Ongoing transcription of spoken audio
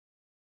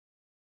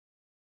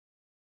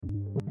Welcome,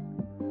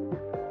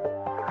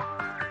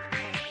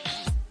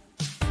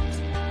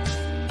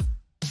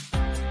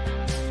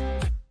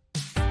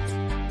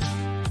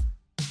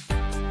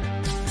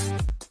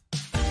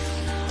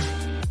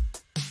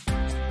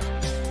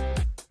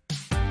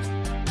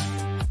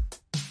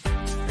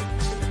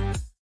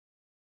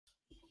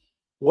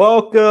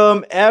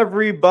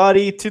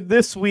 everybody, to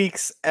this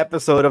week's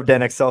episode of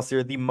Den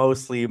Excelsior, the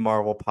Mostly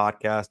Marvel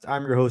podcast.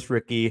 I'm your host,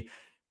 Ricky.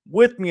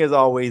 With me, as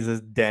always,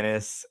 is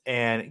Dennis.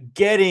 And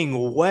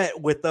getting wet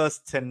with us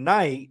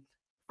tonight,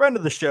 friend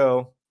of the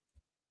show,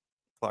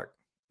 Clarke.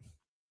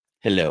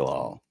 Hello,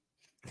 all.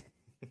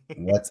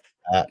 What's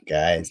up,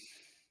 guys?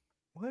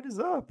 What is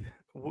up?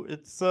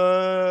 It's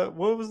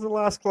what was the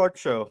last Clarke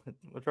show?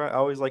 I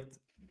always like.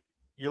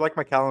 You're like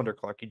my calendar,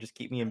 Clarke. You just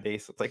keep me in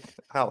base. It's like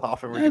how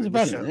often we're doing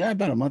the show.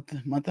 About a month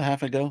and a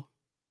half ago.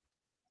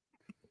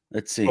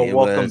 Let's see. Well,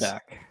 welcome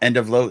back. End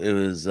of Loki. It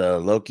was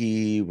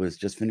Loki was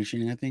just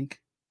finishing, I think.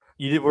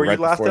 You did? Were you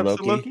last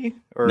episode Loki?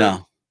 Or?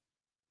 No.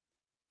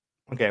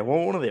 Okay,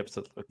 well, one of the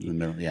episodes of Loki. In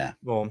the middle, yeah.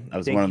 Well, I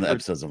was one of the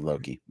episodes of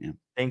Loki. Yeah.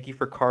 Thank you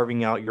for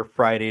carving out your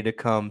Friday to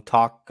come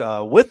talk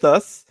with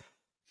us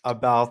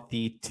about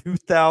the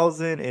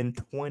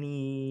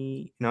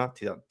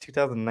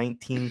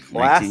 2019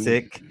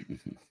 classic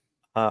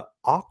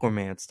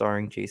Aquaman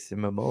starring Jason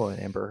Momoa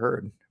and Amber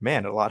Heard.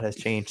 Man, a lot has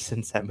changed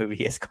since that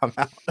movie has come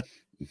out.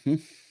 So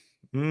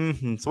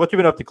what you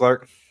been up to,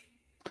 Clarke?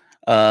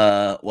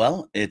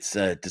 Well, it's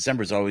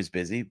December's always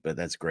busy, but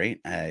that's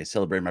great. I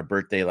celebrated my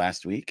birthday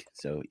last week,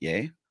 so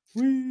yay.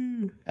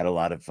 Woo. Had a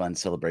lot of fun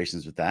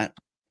celebrations with that.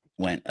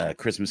 Went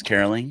Christmas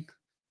caroling.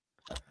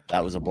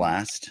 That was a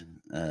blast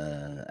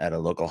at a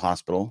local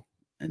hospital,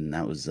 and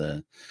that's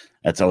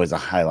always a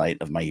highlight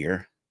of my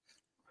year.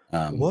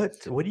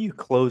 What do you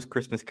close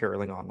Christmas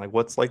caroling on? Like,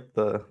 what's like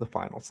the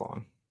final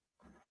song?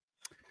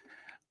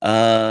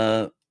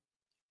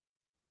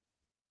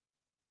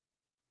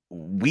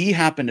 We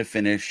happened to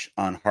finish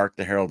on "Hark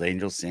the Herald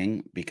Angels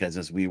Sing" because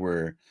as we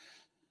were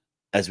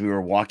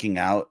walking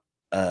out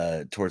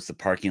towards the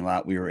parking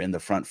lot, we were in the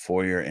front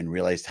foyer and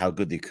realized how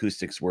good the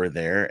acoustics were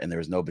there, and there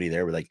was nobody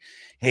there. We're like,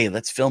 hey,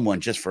 let's film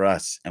one just for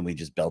us, and we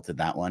just belted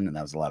that one, and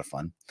that was a lot of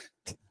fun.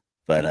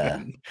 But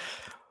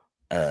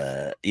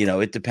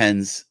it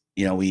depends.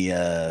 We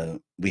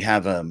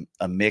have a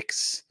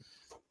mix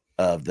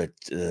of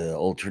the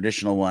old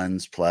traditional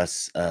ones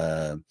plus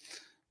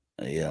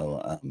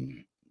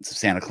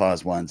Santa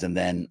Claus ones, and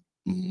then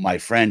my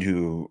friend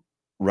who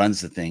runs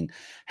the thing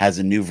has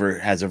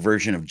a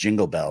version of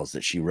Jingle Bells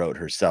that she wrote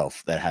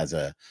herself that has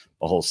a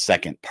whole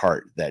second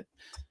part that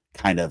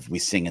kind of we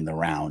sing in the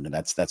round, and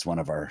that's one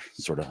of our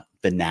sort of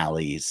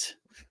finales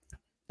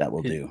that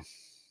we'll do.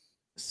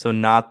 So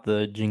not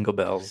the Jingle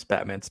Bells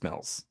Batman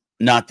Smells.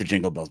 Not the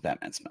Jingle Bells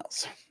Batman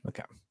Smells.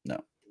 Okay. No.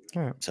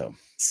 All right. So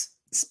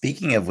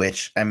speaking of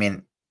which, I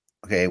mean,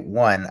 okay,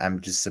 one,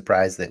 I'm just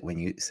surprised that when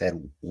you said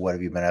what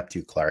have you been up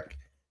to, Clarke,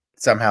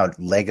 somehow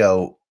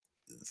Lego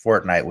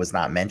Fortnite was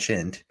not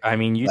mentioned. I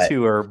mean, you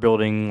two are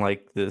building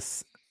like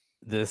this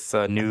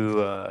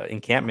new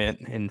encampment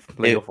in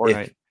Lego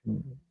Fortnite.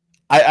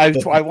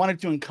 I wanted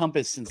to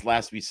encompass since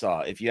last we saw.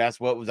 If you ask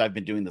what was I've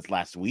been doing this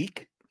last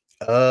week.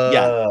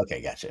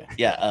 Okay, gotcha.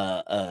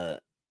 Yeah,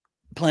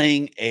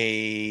 playing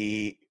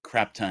a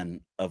crap ton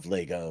of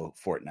Lego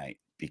Fortnite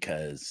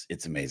because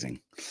it's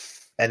amazing.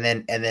 And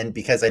then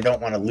because I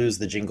don't want to lose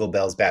the Jingle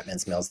Bells Batman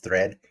Smells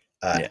thread,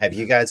 have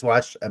you guys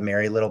watched A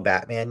Merry Little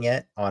Batman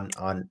yet on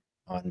Amazon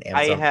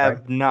I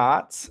have Prime?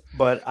 not,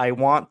 but I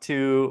want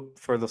to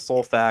for the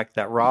sole fact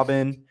that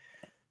Robin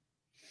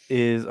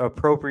is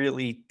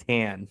appropriately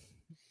tan.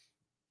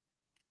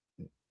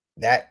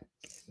 That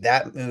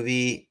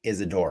movie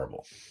is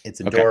adorable.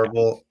 It's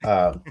adorable.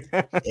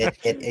 Okay.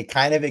 It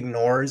kind of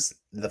ignores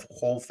the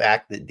whole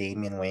fact that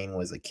Damian Wayne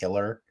was a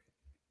killer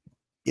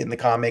in the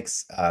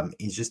comics.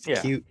 He's just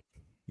a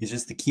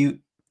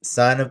cute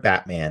son of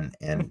Batman,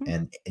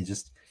 and it's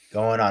just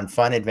going on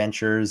fun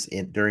adventures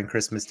during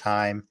Christmas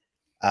time.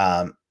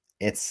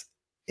 It's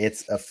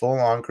a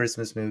full-on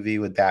Christmas movie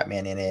with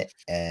Batman in it,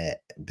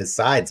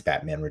 besides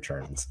Batman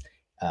Returns.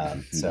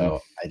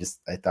 So I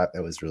thought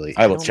that was really.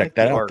 I will check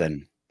that out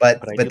then.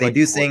 But they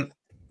do sing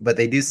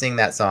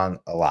that song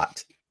a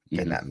lot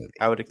in that movie.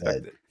 I would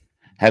expect it.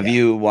 Have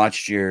you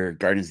watched your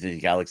Guardians of the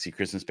Galaxy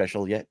Christmas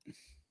special yet?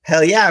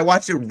 Hell yeah, I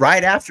watched it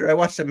right after I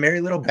watched A Merry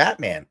Little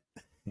Batman.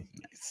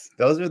 Nice.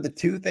 Those are the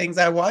two things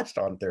I watched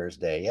on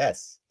Thursday.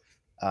 Yes.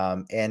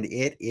 And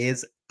it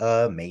is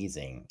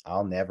amazing.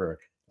 I'll never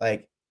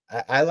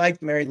I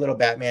liked Merry Little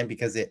Batman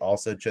because it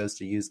also chose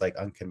to use like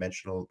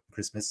unconventional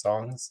Christmas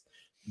songs,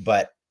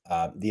 but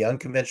the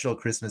unconventional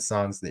Christmas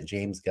songs that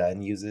James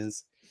Gunn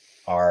uses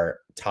are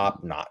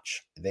top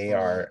notch. They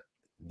are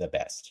the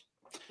best.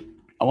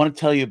 I want to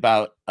tell you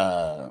about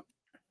a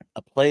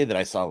play that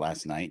I saw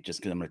last night, just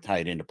because I'm going to tie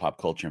it into pop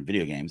culture and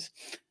video games.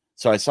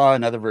 So I saw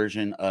another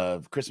version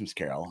of Christmas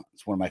Carol.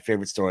 It's one of my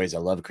favorite stories. I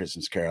love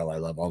Christmas Carol. I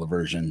love all the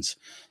versions,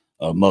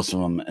 most of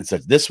them. And so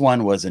this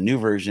one was a new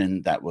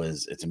version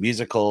it's a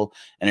musical,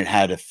 and it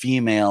had a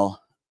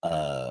female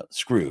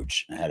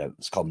Scrooge.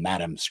 It's called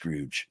Madame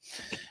Scrooge.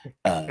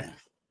 But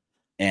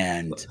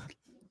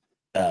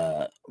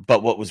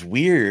what was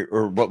weird,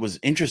 or what was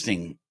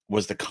interesting,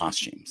 was the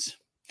costumes,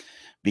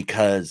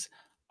 because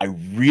I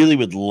really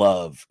would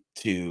love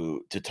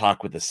to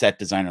talk with the set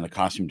designer and the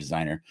costume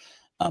designer,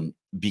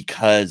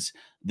 because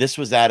this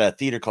was at a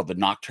theater called the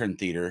Nocturne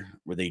Theater,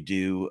 where they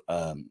do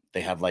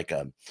they have like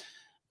a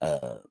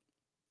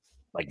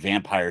like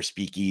vampire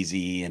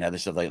speakeasy and other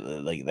stuff,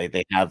 like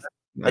they have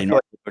I feel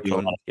like which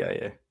one?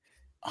 Yeah.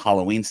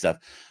 Halloween stuff.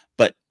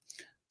 But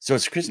so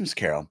it's Christmas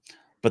Carol,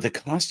 but the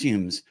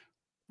costumes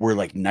were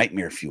like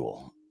nightmare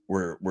fuel,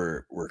 were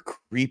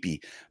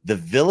creepy. The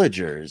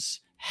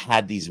villagers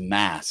had these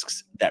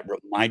masks that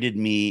reminded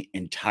me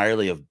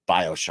entirely of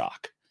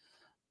BioShock,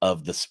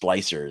 of the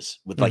splicers,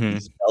 with like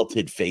these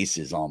melted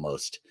faces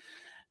almost,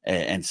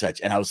 and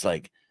such. And I was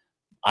like,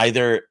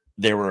 either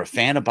they were a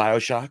fan of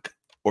BioShock,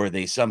 or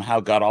they somehow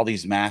got all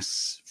these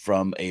masks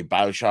from a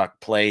BioShock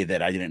play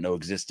that I didn't know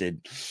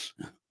existed,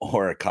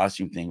 or a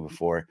costume thing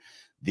before.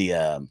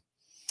 The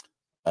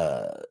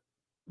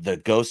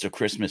Ghost of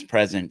Christmas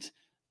Present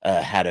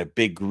had a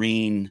big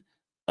green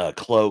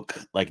cloak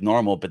like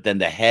normal, but then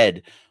the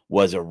head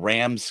was a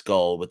ram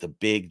skull with a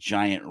big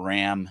giant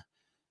ram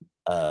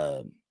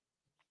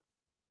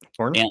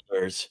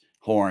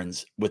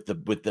horns with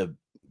the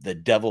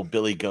devil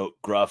billy goat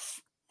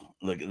gruff,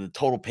 like the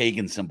total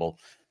pagan symbol.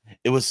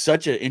 It was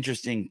such an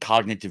interesting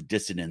cognitive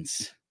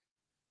dissonance.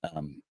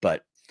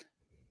 But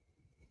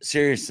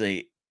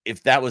seriously,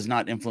 if that was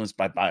not influenced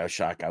by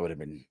BioShock, I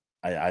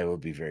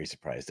would be very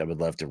surprised. I would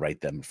love to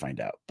write them and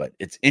find out. But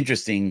it's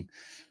interesting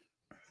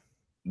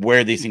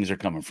where these things are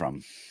coming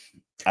from.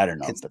 I don't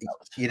know.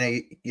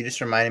 You just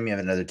reminded me of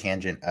another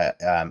tangent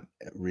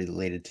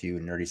related to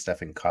nerdy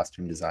stuff in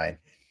costume design.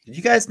 Did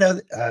you guys know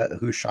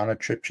who Shauna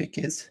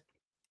Tripchick is?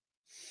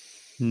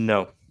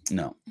 No.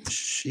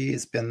 She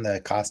has been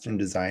the costume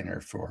designer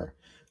for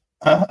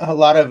a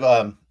lot of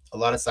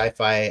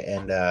sci-fi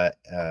and a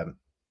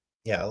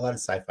lot of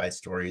sci-fi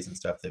stories and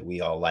stuff that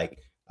we all like.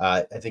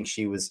 I think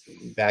she was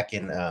back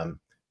in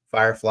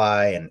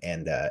Firefly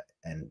and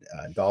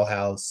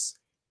Dollhouse,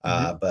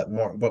 but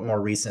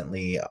more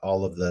recently,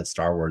 all of the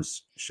Star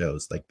Wars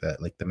shows like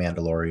the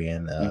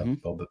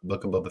Mandalorian,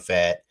 Book of Boba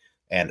Fett,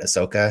 and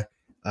Ahsoka.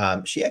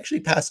 She actually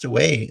passed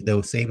away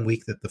the same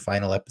week that the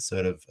final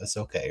episode of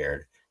Ahsoka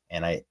aired,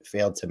 and I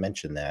failed to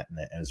mention that, and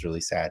it was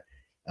really sad.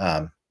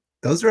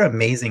 Those are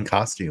amazing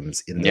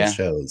costumes in those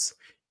shows,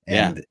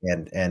 and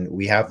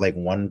we have like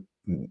one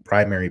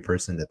primary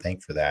person to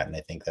thank for that, and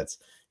I think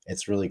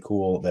it's really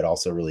cool, but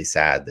also really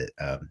sad that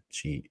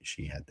she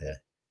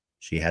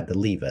had to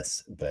leave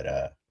us. But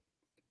I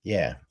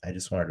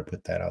just wanted to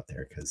put that out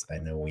there, because I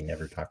know we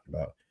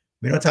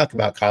don't talk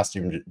about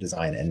costume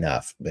design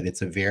enough, but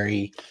it's a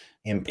very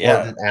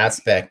important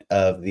aspect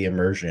of the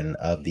immersion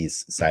of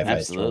these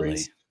sci-fi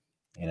stories.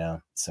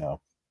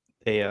 So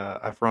they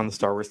if we're on the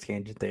Star Wars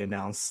tangent, they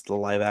announced the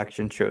live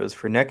action shows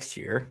for next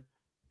year.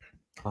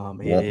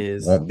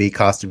 Won't be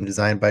costume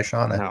designed by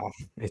Shauna. No,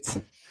 it's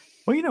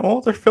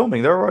they're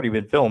filming. They're already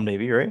been filmed,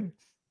 maybe, right?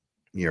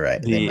 You're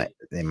right.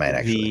 They might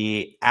actually.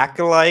 The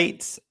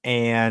Acolytes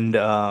and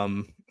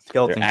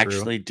Skeleton They're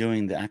actually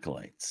doing the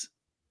Acolytes.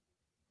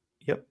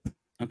 Yep.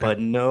 Okay. But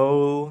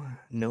no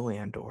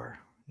Andor.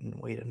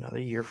 Wait another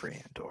year for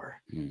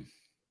Andor.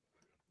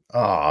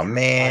 Oh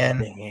man.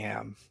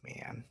 Damn,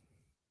 man.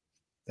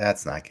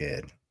 That's not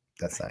good.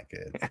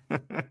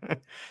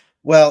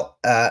 Well,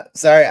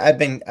 sorry, I've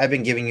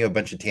been giving you a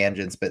bunch of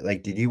tangents, but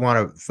like, did you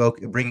want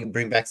to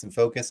bring back some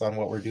focus on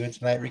what we're doing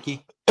tonight,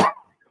 Ricky?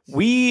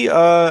 We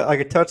like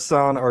I touched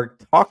on or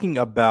talking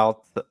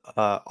about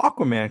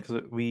Aquaman,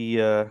 because we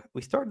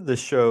started the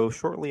show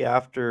shortly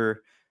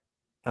after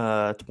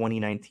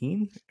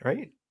 2019,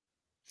 right?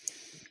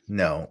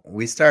 No,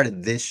 we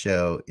started this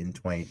show in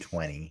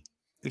 2020.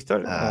 We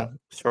started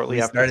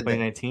shortly after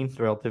 2019,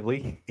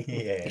 relatively.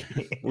 Yeah,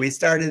 we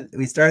started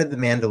the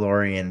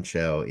Mandalorian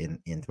show in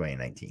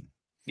 2019.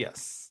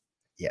 Yes.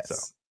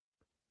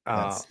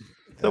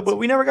 But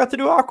we never got to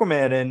do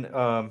Aquaman,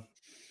 and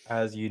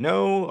as you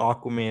know,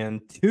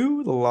 Aquaman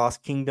 2: The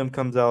Lost Kingdom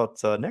comes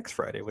out next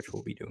Friday, which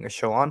we'll be doing a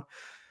show on.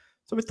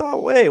 So we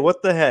thought, wait,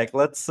 what the heck?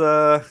 Let's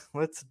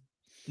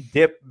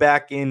dip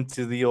back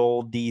into the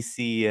old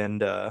DC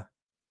and a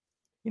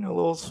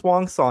little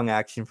swan song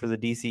action for the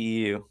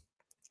DCEU.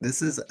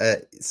 This is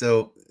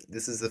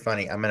the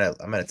funny. I'm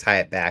gonna tie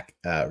it back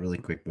really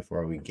quick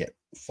before we get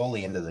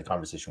fully into the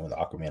conversation with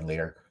Aquaman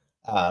later.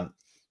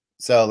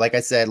 So like I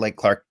said, like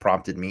Clarke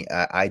prompted me,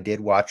 I did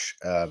watch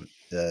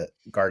the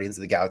Guardians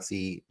of the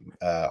Galaxy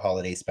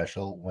holiday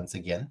special once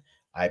again.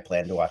 I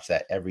plan to watch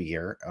that every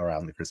year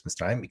around the Christmas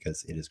time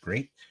because it is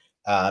great.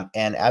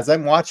 And as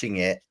I'm watching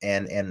it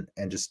and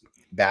just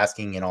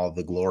basking in all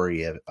the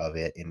glory of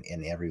it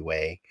in every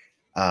way,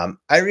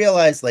 I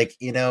realized, like,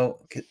 I know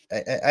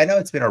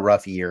it's been a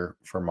rough year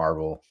for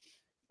Marvel.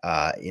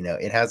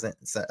 It hasn't,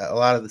 a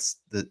lot of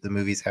the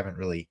movies haven't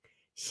really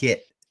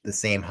hit the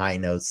same high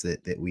notes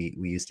that we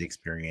used to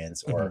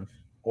experience, or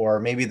or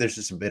maybe there's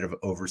just a bit of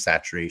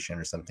oversaturation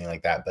or something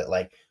like that. But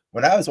like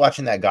when I was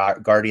watching that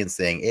Guardians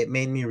thing, it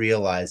made me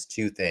realize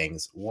two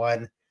things.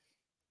 One,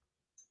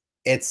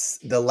 it's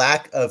the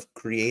lack of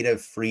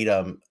creative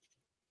freedom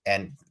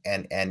and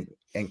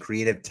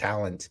creative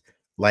talent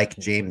like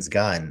James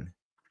Gunn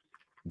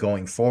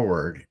going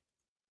forward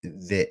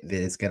that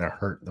is going to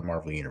hurt the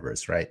Marvel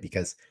universe, right?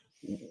 Because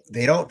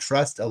they don't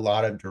trust a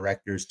lot of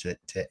directors to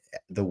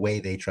the way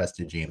they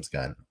trusted James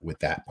Gunn with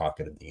that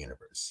pocket of the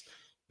universe.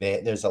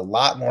 There's a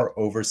lot more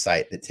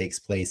oversight that takes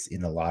place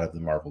in a lot of the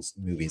Marvel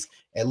movies.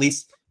 At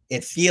least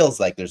it feels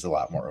like there's a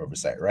lot more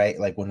oversight, right?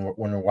 Like when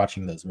we're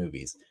watching those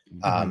movies.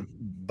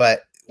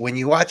 But when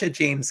you watch a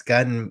James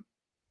Gunn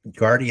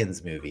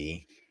Guardians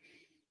movie,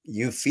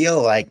 you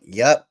feel like,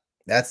 yep,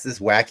 that's this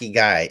wacky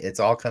guy. It's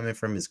all coming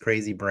from his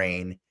crazy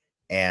brain,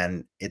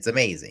 and it's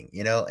amazing,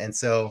 you know? And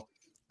so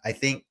I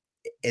think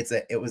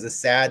it was a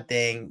sad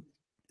thing.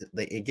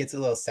 It gets a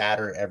little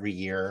sadder every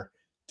year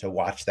to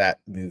watch that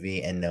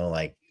movie and know,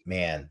 like,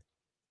 man,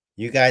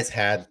 you guys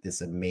had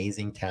this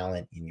amazing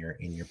talent in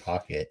your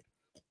pocket,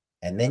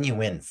 and then you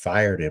went and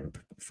fired him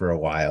for a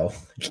while,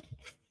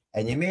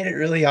 and you made it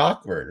really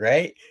awkward,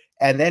 right?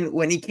 And then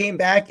when he came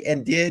back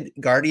and did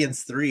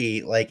Guardians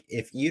 3, like,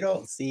 if you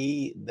don't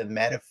see the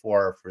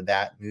metaphor for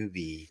that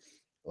movie,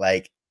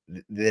 like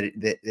that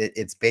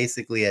it's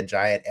basically a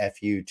giant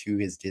FU to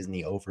his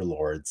Disney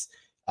overlords,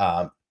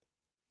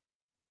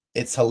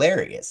 it's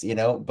hilarious, you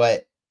know.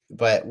 But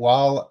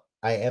while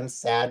I am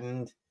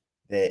saddened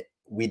that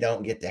we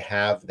don't get to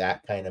have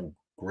that kind of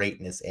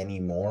greatness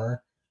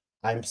anymore,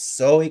 I'm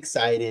so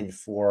excited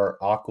for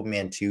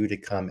Aquaman 2 to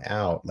come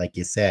out, like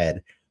you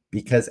said,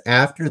 because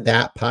after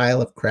that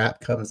pile of crap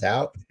comes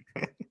out,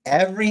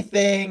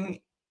 everything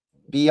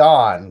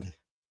beyond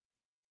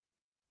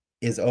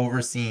is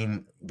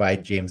overseen by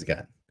James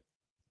Gunn.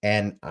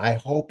 And I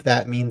hope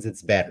that means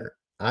it's better.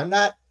 I'm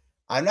not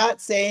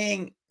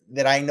saying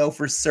that I know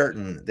for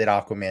certain that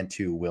Aquaman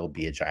 2 will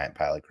be a giant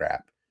pile of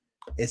crap.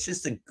 It's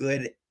just a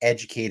good,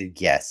 educated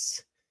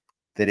guess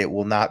that it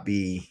will not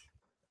be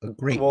a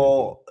great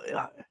movie.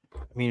 I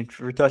mean, if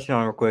we're touching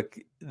on it real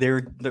quick,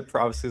 they're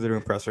obviously they're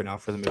doing press right now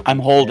for the movie. I'm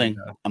holding.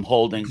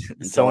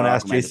 Someone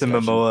asked Jason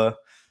Momoa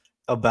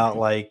about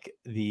what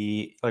do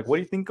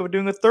you think of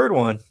doing a third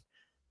one?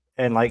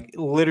 And like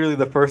literally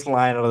the first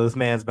line out of this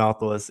man's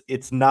mouth was,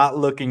 "It's not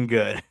looking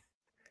good."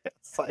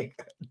 It's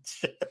like,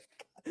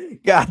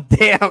 God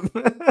damn.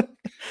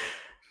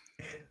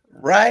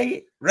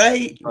 Right.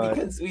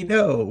 Because we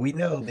know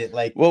that,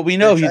 like, well, we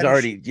know he's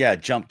already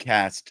jump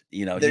cast,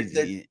 you know.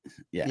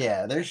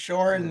 They're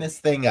shoring this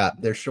thing up.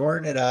 They're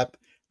shoring it up.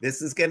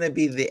 This is gonna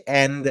be the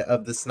end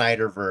of the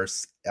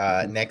Snyderverse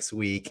next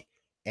week,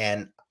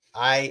 and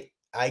I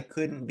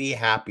couldn't be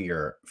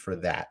happier for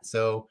that.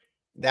 So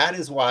that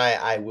is why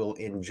I will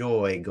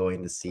enjoy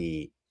going to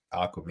see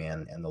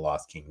Aquaman and the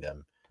Lost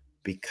Kingdom,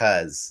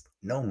 because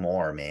no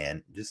more,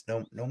 man. Just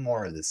no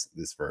more of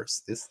this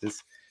verse.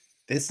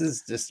 This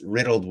is just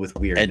riddled with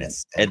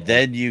weirdness. And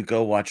then you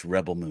go watch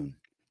Rebel Moon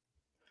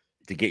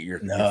to get your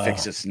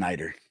fix of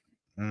Snyder.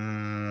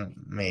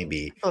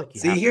 Maybe.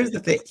 See, here's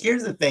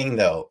the thing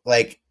though.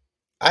 Like,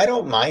 I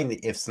don't mind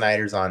if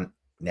Snyder's on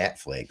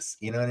Netflix.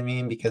 You know what I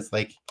mean? Because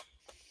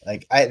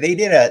they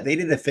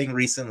did a thing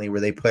recently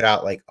where they put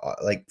out like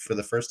for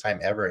the first time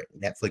ever,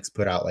 Netflix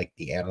put out like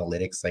the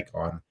analytics like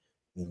on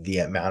the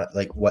amount of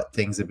like what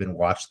things have been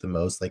watched the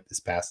most like this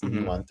past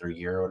month or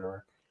year or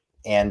whatever.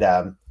 And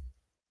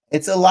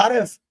there's a lot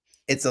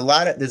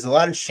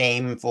of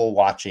shameful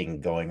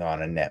watching going on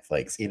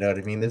Netflix. You know what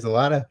I mean? There's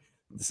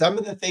some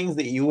of the things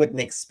that you wouldn't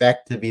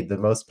expect to be the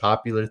most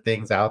popular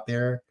things out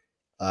there,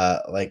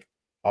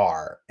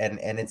 are.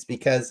 And it's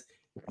because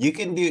you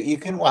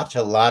can watch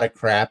a lot of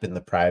crap in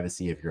the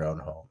privacy of your own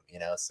home, you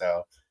know,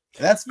 so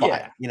that's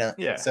fine, you know.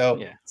 So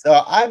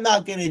I'm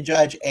not going to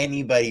judge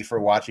anybody for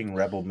watching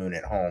Rebel Moon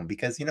at home,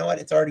 because you know what,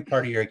 it's already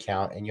part of your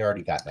account and you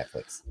already got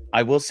Netflix.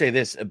 I will say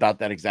this about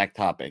that exact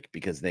topic,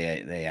 because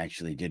they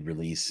actually did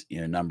release, you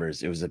know,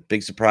 numbers. It was a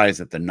big surprise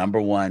that the number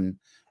one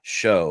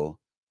show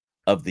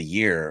of the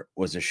year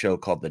was a show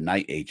called The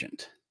Night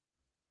Agent.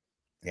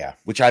 Yeah,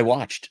 which I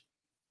watched.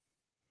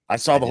 I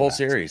saw the whole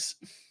series.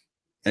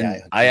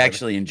 And I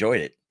actually enjoyed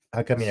it.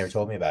 How come you never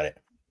told me about it?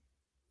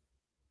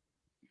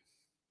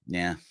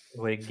 Yeah.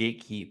 Way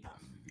gatekeep.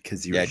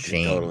 Because you're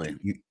ashamed. Totally.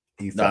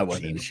 You I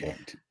wasn't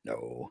ashamed.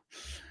 No.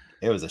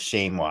 It was a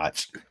shame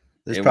watch.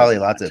 There's probably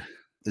lots of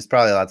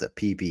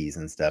PPs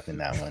and stuff in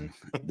that one.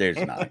 There's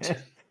not.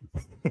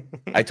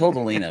 I told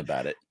Alina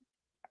about it,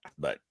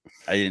 but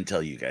I didn't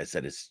tell you guys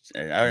that it's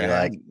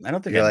I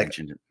don't think I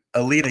mentioned it.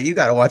 Alina, you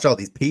got to watch all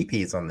these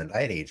PPs on The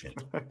Night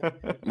Agent.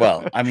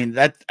 Well, I mean,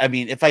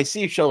 if I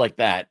see a show like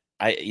that,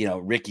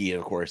 Ricky,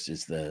 of course,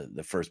 is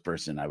the first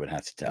person I would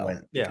have to tell.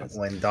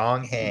 When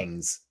Dong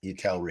hangs, you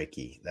tell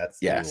Ricky. That's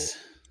the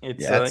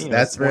rule.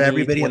 That's for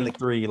everybody in the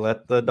 3.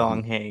 Let the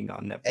Dong hang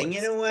on Netflix. And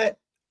you know what?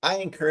 I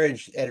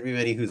encourage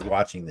everybody who's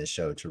watching this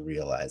show to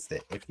realize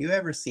that if you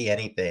ever see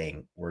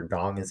anything where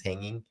Dong is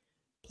hanging,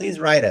 please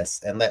write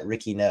us and let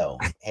Ricky know.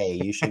 Hey,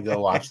 you should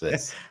go watch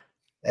this.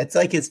 It's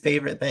like his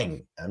favorite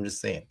thing. I'm just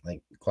saying,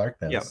 like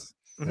Clarke knows.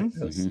 Yeah. Clarke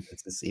knows.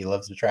 It's just, he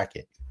loves to track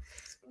it.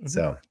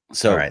 So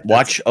all right,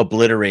 watch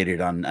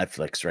Obliterated on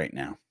Netflix right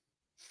now.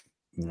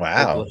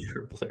 Wow.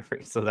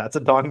 So that's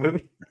a dog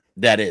movie.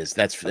 It's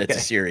a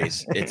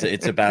series.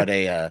 It's about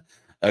a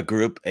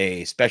group,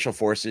 a special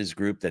forces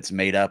group that's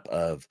made up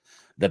of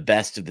the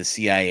best of the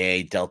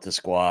CIA, Delta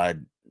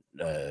Squad,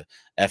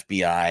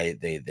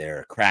 FBI.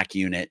 They're a crack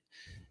unit,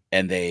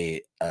 and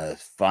they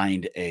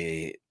find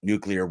a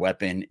nuclear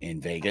weapon in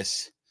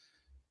Vegas,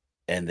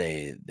 and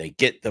they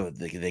get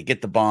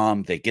the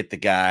bomb, they get the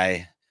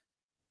guy,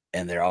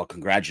 and they're all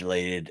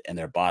congratulated, and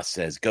their boss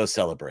says, "Go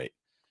celebrate."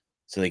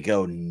 So they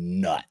go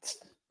nuts,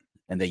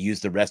 and they use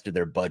the rest of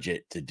their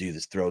budget to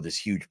throw this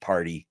huge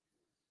party.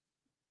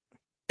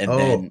 And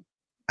then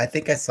I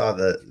think I saw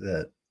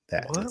the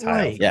title.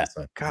 Yeah.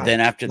 God, then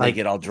after they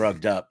get all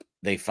drugged up,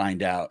 they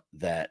find out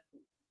that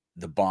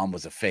the bomb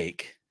was a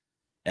fake,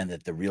 and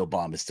that the real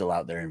bomb is still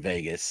out there in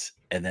Vegas.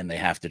 And then they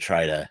have to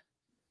try to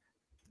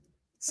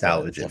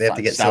salvage it. They have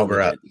to get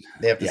sober up.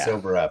 They have to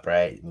sober up,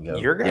 right?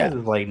 Your guys'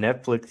 like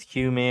Netflix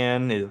queue,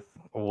 man, is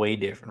way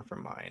different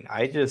from mine.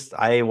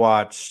 I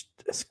watched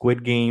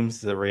Squid Games,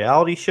 the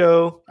reality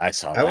show. I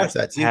watched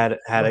that too. Had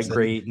a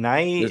great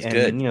night,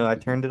 and then, I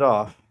turned it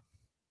off.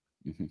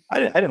 I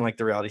didn't like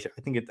the reality show.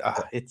 I think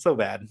it's so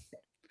bad.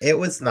 It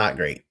was not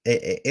great.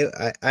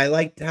 I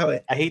liked how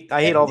it. I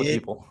hate all the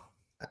people.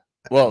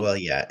 Well,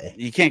 yeah,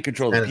 you can't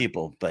control the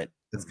people, but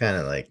it's kind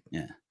of like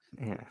yeah.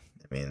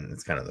 I mean,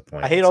 it's kind of the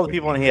point. I hate all the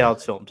people and I hate how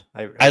it's filmed.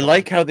 I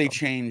like how they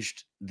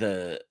changed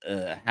the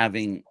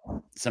having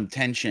some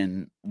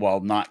tension while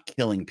not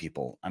killing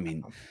people. I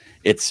mean,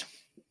 it's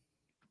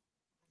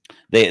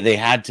they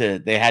had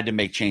to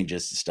make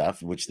changes to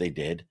stuff, which they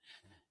did,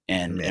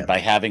 and by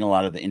having a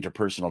lot of the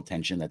interpersonal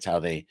tension, that's how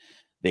they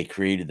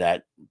created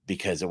that,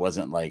 because it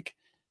wasn't like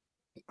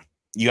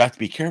you have to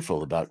be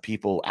careful about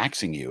people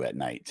axing you at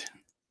night.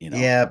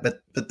 Yeah,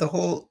 but the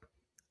whole,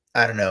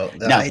 I don't know,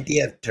 the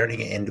idea of turning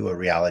it into a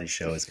reality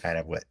show is kind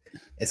of what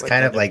it's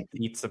kind of like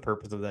defeats the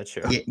purpose of that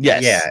show.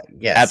 Yes,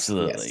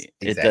 absolutely,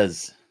 yes,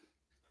 exactly.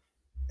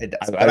 It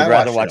does. I'd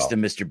rather watch the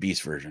Mr.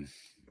 Beast version.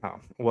 Oh,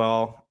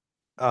 well,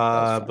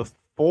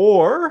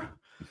 before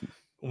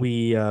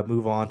we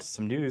move on to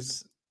some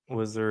news,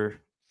 was there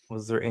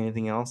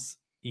anything else?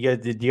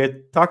 Did you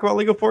guys talk about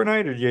Lego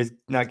Fortnite, or did you guys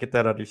not get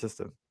that out of your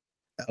system?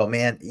 Oh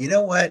man, you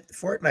know what?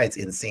 Fortnite's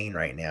insane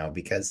right now,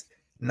 because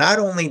not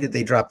only did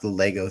they drop the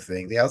Lego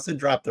thing, they also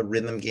dropped the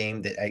rhythm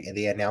game that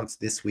they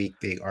announced this week.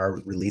 They are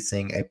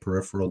releasing a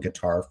peripheral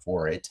guitar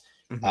for it.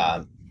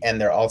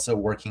 And they're also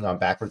working on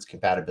backwards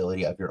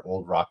compatibility of your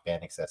old Rock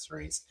Band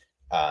accessories,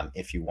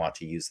 if you want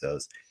to use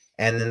those.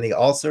 And then they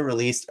also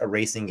released a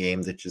racing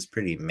game that's just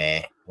pretty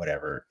meh,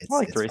 whatever. I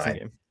like the racing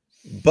game.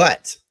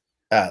 But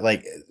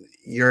like,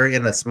 you're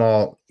in a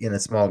small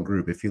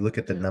group. If you look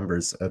at the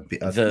numbers of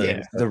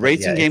the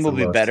racing game will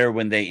be better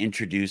when they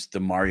introduce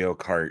the Mario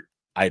Kart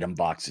item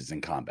boxes in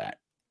combat.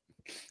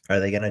 Are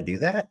they going to do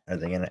that? Are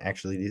they going to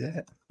actually do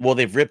that? Well,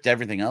 they've ripped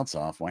everything else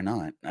off. Why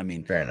not? I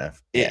mean, fair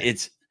enough.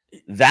 It's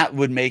that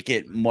would make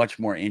it much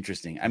more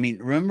interesting. I mean,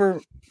 remember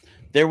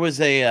there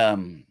was a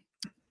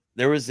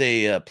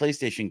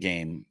PlayStation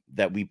game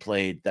that we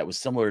played that was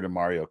similar to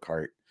Mario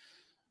Kart,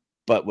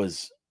 but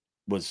was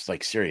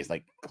like serious,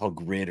 like called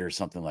Grid or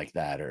something like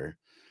that, or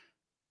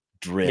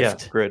Drift.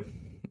 Yeah, Grid.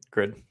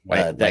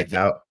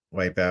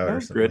 Wipeout or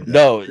something. Grid.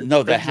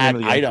 No, that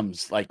had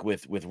items like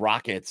with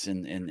rockets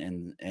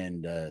and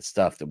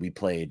stuff that we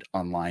played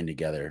online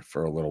together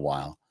for a little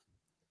while.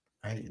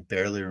 I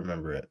barely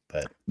remember it,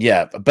 but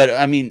yeah. But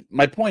I mean,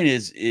 my point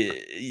is,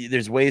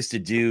 there's ways to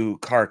do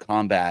car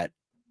combat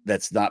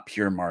that's not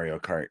pure Mario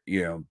Kart,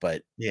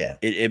 but yeah,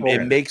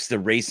 it makes the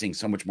racing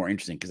so much more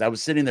interesting, because I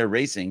was sitting there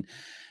racing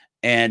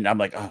and I'm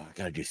like, oh, I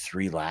gotta do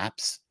 3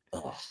 laps.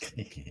 Well,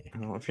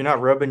 if you're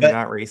not rubbing, you're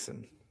not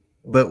racing.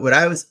 But what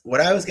I was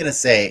gonna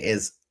say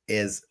is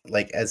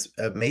like, as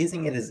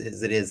amazing as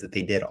it is that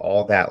they did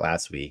all that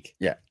last week.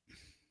 Yeah,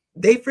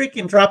 they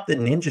freaking dropped the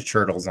Ninja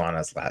Turtles on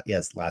us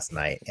last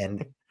night,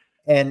 and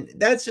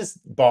that's just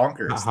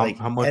bonkers.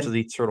 How much does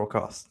each turtle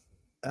cost?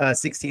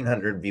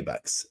 1,600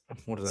 V-Bucks.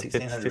 What is that?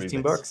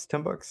 $15,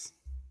 $10?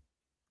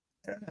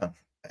 I don't know.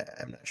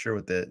 I'm not sure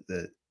what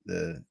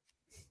the.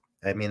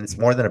 I mean, it's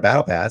more than a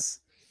battle pass.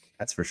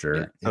 That's for sure.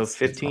 Yeah.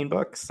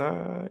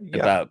 $15.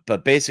 Yeah.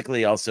 But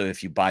basically, also,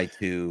 if you buy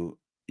 2,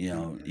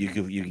 you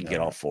can get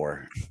all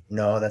 4.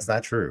 No, that's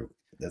not true.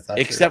 That's not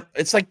Except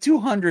it's like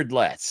 200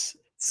 less.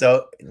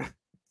 So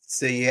it's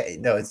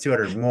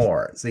 200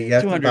 more. So you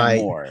have to buy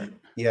more.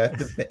 You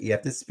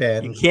have to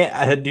spend. You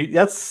can't, dude.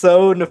 That's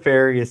so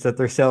nefarious that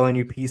they're selling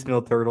you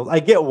piecemeal turtles. I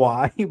get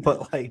why,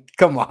 but like,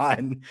 come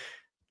on.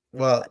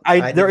 Well,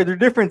 they're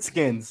different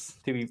skins,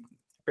 to be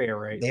fair,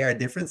 right? They are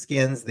different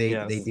skins. They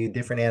do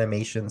different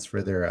animations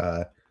for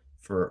their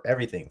for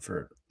everything.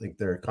 For like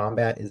their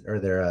combat or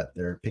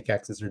their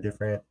pickaxes are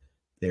different.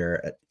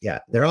 They're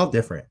all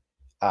different.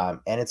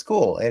 And it's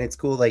cool. And it's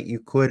cool. Like, you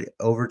could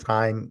over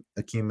time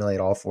accumulate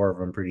all 4 of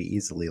them pretty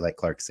easily, like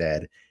Clarke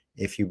said.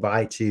 If you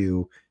buy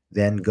 2,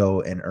 then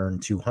go and earn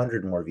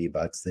 200 more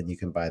V-Bucks, then you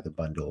can buy the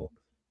bundle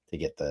to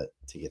get the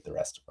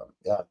rest of them.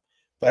 Yeah.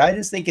 But I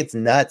just think it's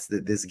nuts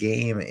that this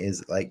game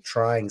is like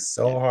trying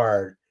so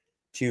hard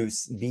to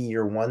be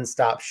your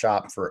one-stop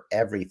shop for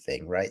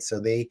everything, right?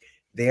 So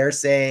they're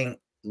saying,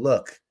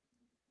 look,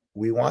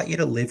 we want you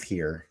to live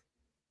here.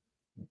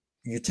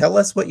 You tell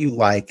us what you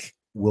like,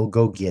 we'll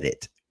go get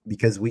it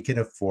because we can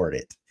afford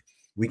it.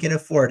 We can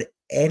afford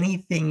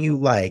anything you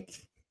like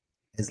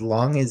as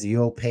long as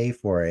you'll pay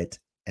for it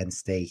and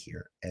stay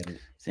here. And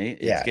see,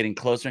 it's getting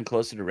closer and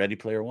closer to Ready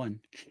Player One.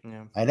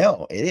 Yeah, I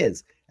know it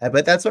is,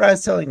 but that's what I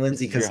was telling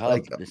Lindsay, because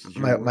like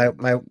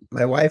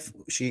my wife,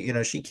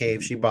 she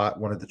caved, she bought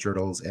one of the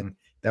turtles, and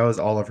that was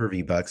all of her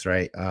V-Bucks,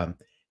 right?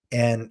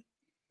 And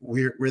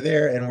we're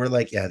there, and we're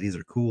like, yeah, these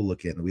are cool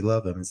looking, we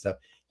love them and stuff.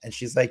 And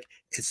she's like,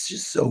 it's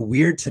just so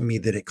weird to me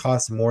that it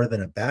costs more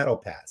than a battle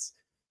pass.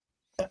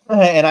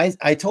 And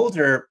I told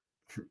her,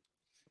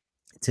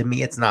 to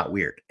me, it's not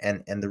weird.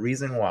 And the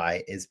reason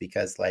why is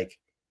because, like,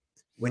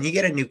 when you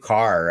get a new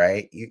car,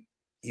 right,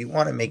 you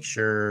want to make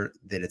sure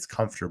that it's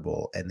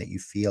comfortable and that you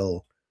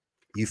feel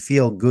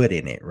good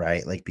in it,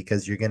 right? Like,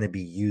 because you're going to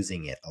be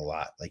using it a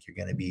lot, like you're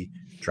going to be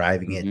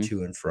driving it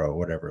to and fro,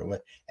 whatever.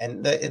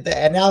 And the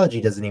analogy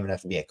doesn't even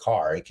have to be a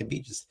car. It can be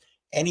just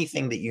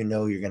anything that you're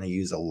going to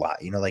use a lot,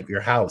 like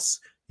your house.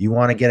 You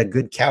want to get a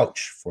good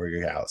couch for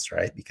your house,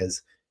 right?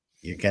 Because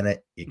you're going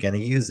to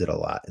use it a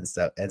lot and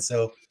stuff. And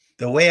so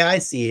the way I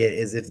see it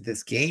is, if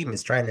this game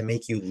is trying to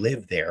make you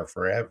live there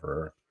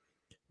forever,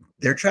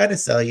 they're trying to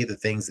sell you the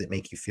things that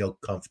make you feel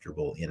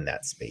comfortable in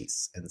that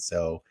space. And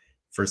so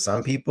for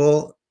some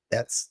people,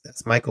 that's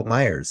Michael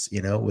Myers,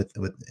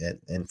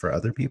 and for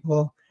other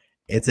people,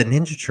 it's a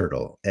Ninja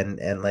Turtle.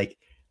 And like,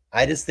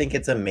 I just think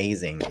it's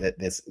amazing that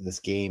this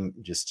game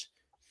just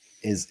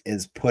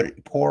is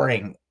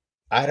pouring,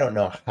 I don't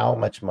know how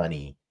much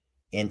money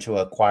into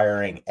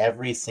acquiring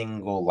every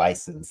single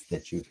license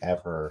that you've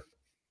ever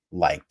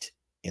liked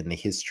in the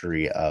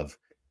history of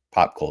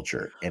pop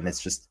culture. And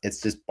it's just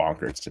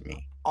bonkers to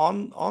me.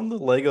 On the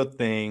Lego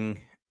thing,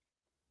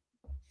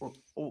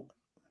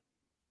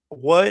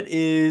 what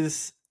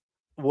is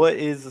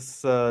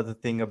the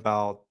thing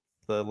about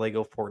the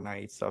Lego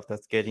Fortnite stuff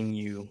that's getting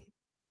you,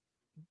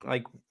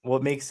 like,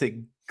 what makes it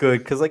good?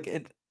 Because like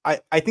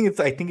I think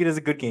it is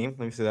a good game,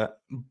 let me say that,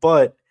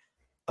 but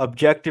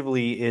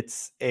objectively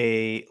it's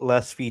a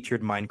less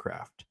featured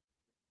Minecraft.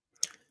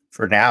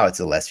 For now, it's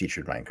a less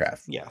featured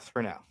Minecraft. Yes,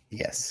 for now.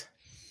 Yes.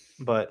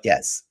 But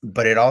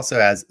it also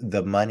has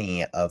the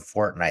money of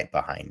Fortnite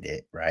behind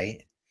it,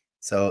 right?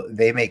 So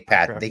they make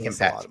they can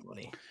patch a lot of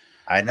money.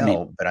 I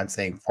know, but I'm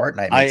saying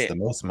Fortnite makes the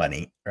most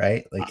money,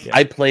 right? Like,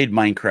 I played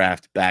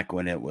Minecraft back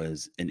when it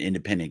was an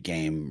independent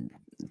game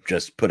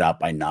just put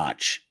out by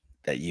Notch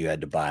that you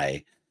had to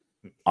buy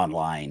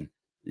online.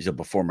 So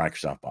before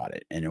Microsoft bought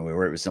it, and it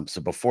was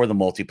so before the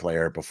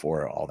multiplayer,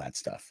 before all that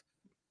stuff,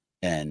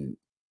 and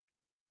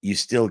you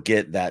still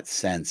get that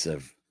sense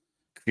of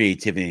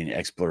creativity and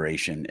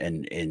exploration,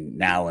 and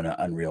now in an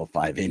Unreal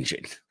 5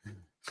 engine,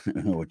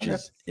 which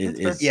is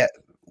yeah.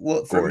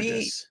 Well,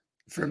 gorgeous.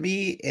 For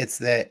me, it's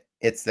that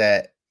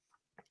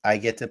I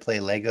get to play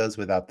Legos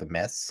without the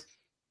mess.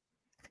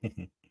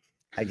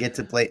 I get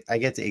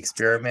to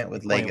experiment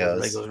with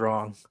Legos. Legos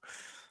wrong.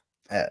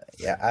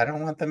 Yeah, I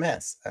don't want the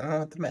mess.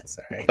 All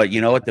right. But you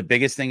know what the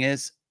biggest thing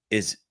is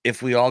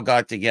if we all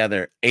got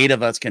together, 8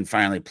 of us can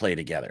finally play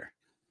together.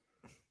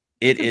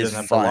 It is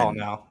fun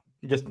now.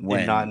 Just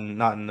not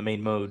in the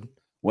main mode.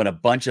 When a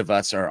bunch of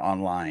us are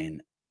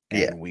online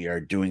and we are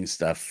doing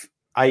stuff.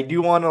 I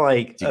do want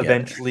to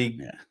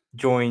eventually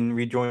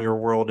rejoin your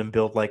world and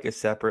build like a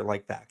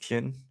separate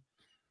faction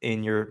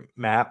in your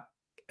map,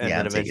 and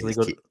then eventually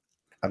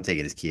I'm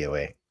taking his key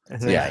away.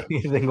 Then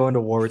then go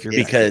into war with your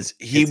because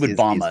he would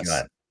bomb us.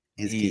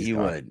 He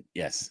would.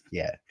 Yes.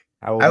 Yeah.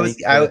 I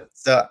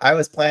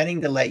was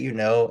planning to let you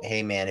know,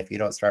 hey man, if you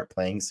don't start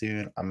playing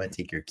soon, I'm gonna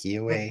take your key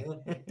away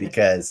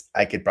because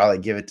I could probably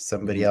give it to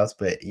somebody else.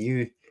 But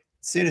as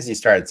soon as you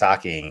started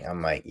talking,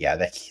 I'm like, yeah,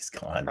 that key's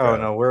gone. Bro. Oh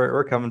no,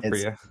 we're coming for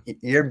you.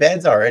 Your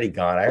bed's already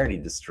gone. I already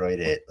destroyed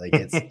it. Like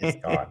it's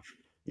gone.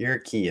 Your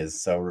key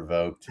is so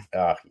revoked.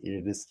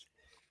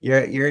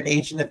 You're an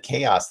agent of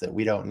chaos that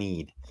we don't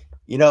need.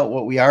 You know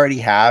what we already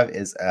have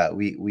is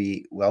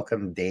we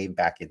welcome Dave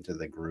back into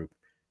the group.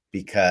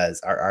 Because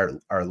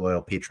our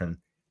loyal patron,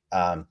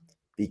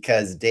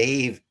 because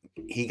Dave,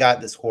 he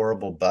got this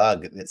horrible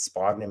bug that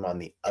spawned him on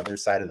the other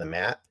side of the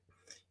map.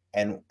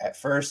 And at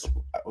first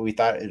we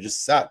thought it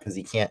just sucked because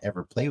he can't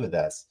ever play with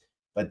us.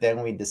 But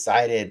then we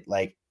decided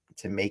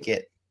to make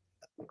it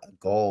a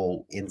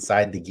goal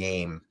inside the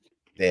game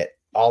that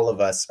all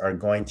of us are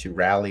going to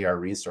rally our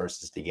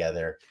resources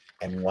together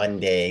and one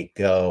day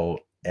go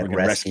and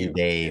rescue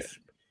Dave.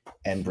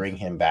 And bring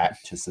him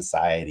back to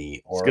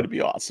society. It's gonna be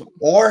awesome.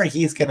 Or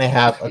he's gonna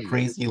have a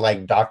crazy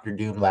Dr.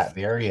 Doom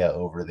Latveria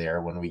over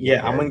there when we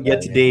get there. I'm gonna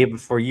get to Dave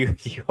before you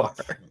are.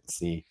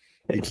 See,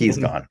 your key's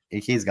gone.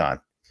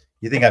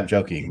 You think I'm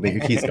joking, but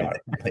your key's gone.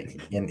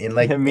 Like in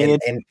like Me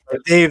in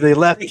Dave, they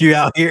left you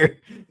out here.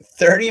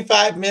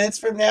 35 minutes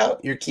from now,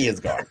 your key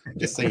is gone.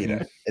 Just so you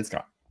know, it's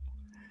gone.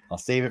 I'll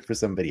save it for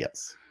somebody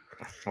else.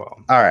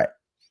 Well, All right.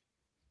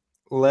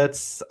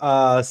 let's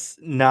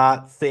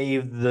not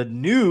save the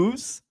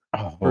news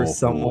for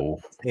someone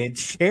and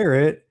share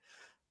it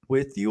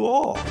with you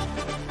all.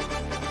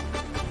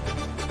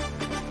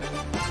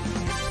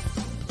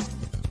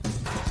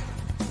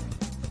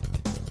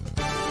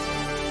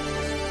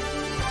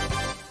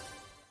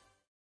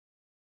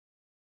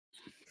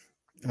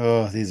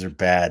 Oh, these are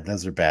bad.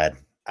 Those are bad.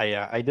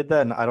 Yeah, I did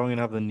that, and I don't even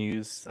have the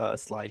news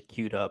slide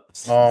queued up.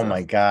 Oh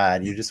my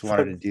god, you just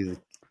wanted to do.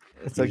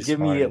 So give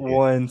me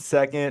 1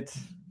 second.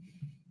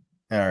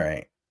 All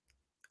right,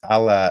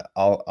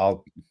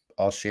 I'll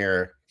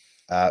share.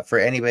 For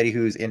anybody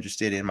who's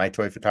interested in my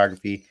toy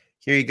photography,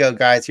 here you go,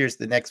 guys. Here's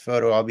the next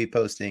photo I'll be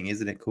posting.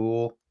 Isn't it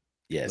cool?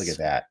 Yes. Look at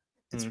that.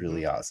 It's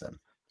really awesome.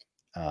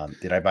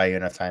 Did I buy you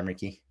enough time,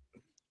 Ricky?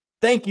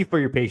 Thank you for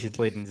your patience,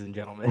 ladies and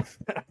gentlemen.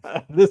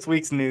 This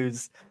week's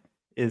news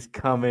is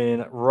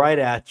coming right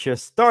at you.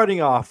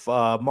 Starting off,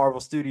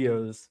 Marvel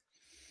Studios.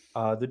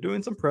 They're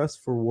doing some press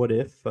for What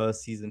If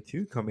season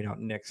 2 coming out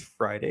next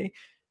Friday,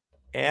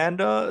 and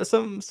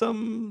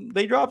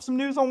they dropped some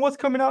news on what's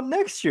coming out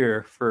next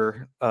year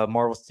for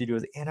Marvel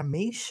Studios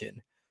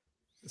animation.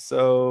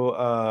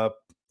 So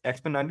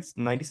X-Men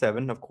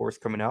 97, of course,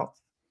 coming out.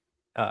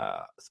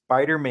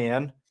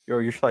 Spider-Man,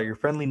 your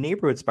friendly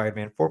neighborhood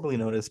Spider-Man, formerly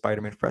known as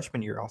Spider-Man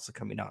Freshman Year, also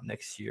coming out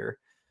next year.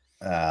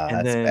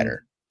 And that's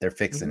better. They're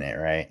fixing it,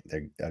 right?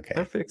 They're okay.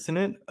 They're fixing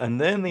it,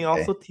 and then they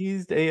also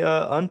teased a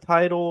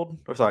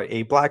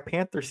a Black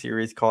Panther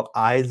series called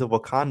Eyes of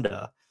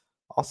Wakanda,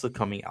 also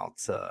coming out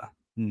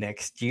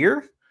next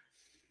year.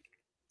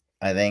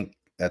 I think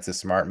that's a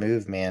smart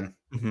move, man.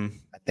 Mm-hmm.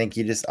 I think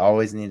you just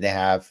always need to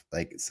have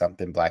like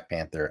something Black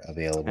Panther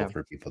available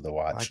for people to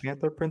watch. Black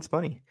Panther, Prince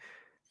Bunny.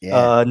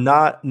 Yeah.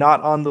 Not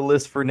on the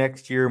list for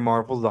next year.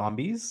 Marvel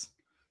Zombies,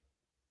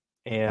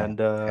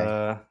 and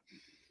only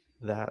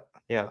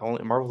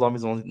Marvel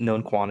Zombies only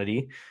known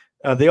quantity.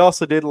 They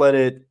also did let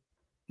it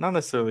not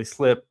necessarily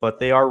slip, but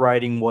they are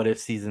writing What If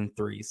season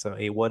 3. So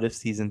a What If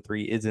season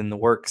 3 is in the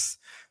works.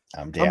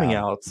 Coming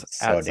out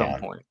at some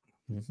point.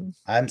 Mm-hmm.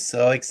 I'm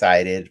so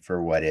excited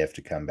for What If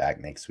to come back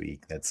next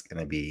week. It's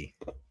gonna be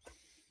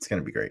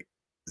great.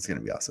 It's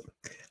gonna be awesome.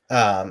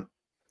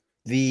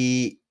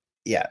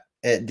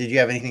 Did you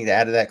have anything to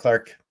add to that,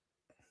 Clarke?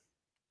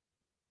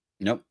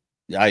 Nope.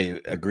 I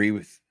agree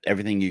with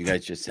everything you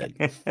guys just said.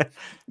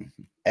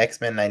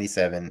 X-Men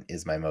 97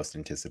 is my most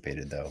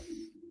anticipated, though.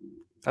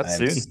 That's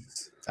soon.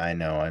 I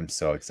know. I'm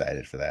so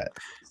excited for that.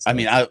 I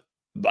mean,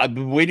 I've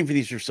been waiting for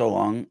these for so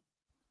long.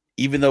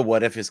 Even though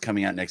What If is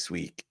coming out next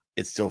week,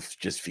 it still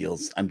just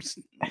feels I'm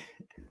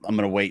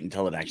gonna wait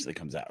until it actually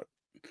comes out.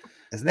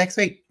 It's next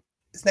week.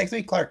 It's next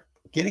week, Clarke.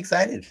 Get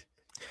excited.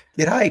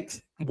 Get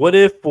hyped. What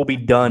If will be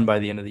done by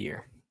the end of the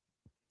year?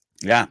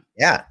 Yeah.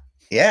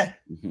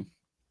 Mm-hmm.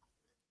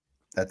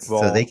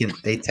 So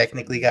they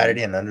technically got it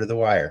in under the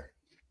wire.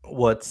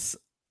 What's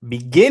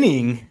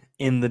beginning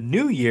in the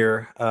new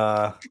year,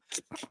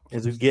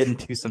 as we get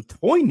into some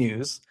toy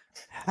news,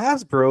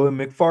 Hasbro and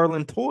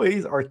McFarlane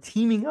Toys are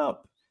teaming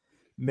up.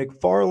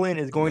 McFarlane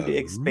is going to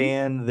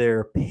expand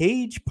their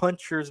Page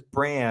Punchers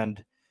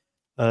brand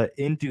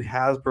into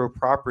Hasbro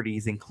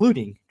properties,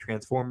 including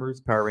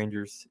Transformers, Power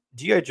Rangers,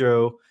 G.I.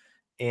 Joe,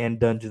 and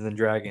Dungeons and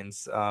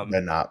Dragons.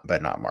 But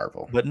not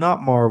Marvel. But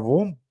not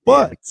Marvel.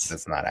 But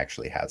that's not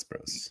actually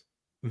Hasbro's.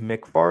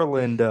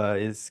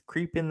 McFarlane is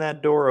creeping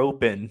that door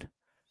open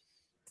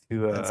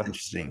to that's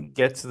interesting.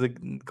 Get to the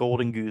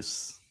golden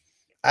goose.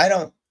 I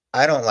don't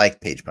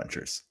like Page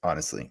Punchers,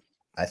 honestly.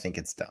 I think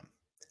it's dumb.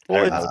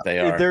 Well,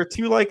 they're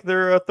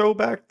they're a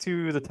throwback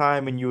to the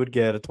time when you would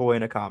get a toy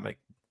and a comic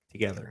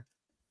together.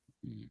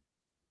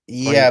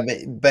 Yeah,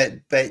 but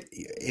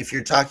if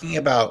you're talking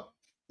about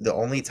the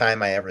only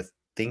time I ever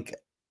think,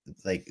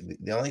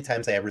 the only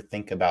times I ever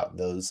think about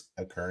those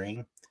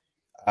occurring,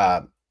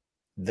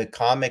 the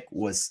comic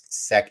was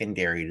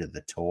secondary to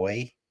the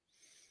toy.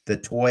 The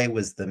toy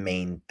was the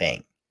main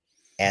thing.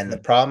 And the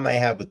problem I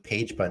have with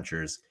Page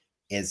Punchers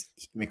is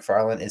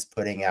McFarlane is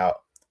putting out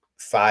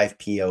 5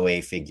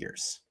 POA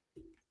figures.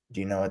 Do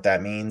you know what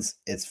that means?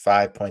 It's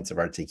 5 points of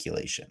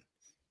articulation.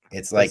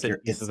 It's like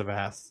pieces of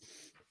ass.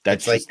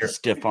 That's like your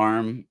stiff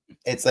arm.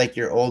 It's like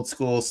your old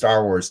school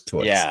Star Wars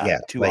toys. Yeah,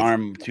 2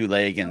 arm, 2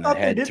 leg, and the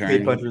head turn.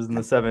 Page Punchers in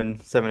the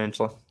 7-inch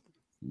line.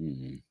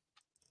 Mm-hmm.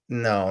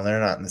 No, they're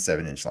not in the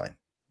 7-inch line.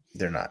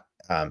 They're not.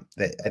 I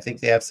think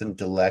they have some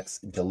deluxe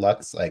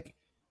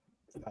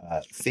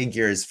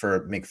figures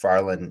for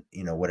McFarlane.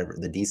 Whatever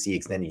the DC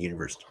Extended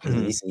Universe, the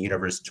DC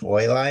Universe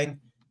toy line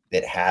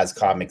that has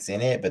comics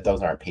in it, but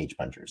those aren't Page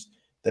Punchers.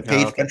 The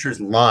Page Punchers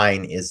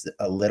line is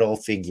a little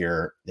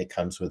figure that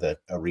comes with a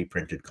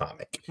reprinted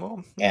comic.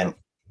 Well, and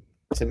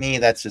to me,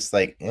 that's just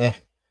like,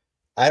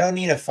 I don't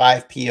need a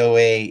 5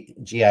 POA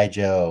G.I.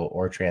 Joe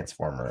or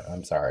Transformer.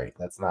 I'm sorry.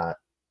 That's not.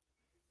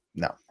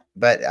 No.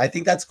 But I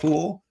think that's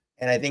cool.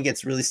 And I think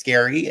it's really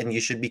scary, and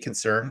you should be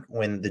concerned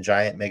when the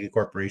giant mega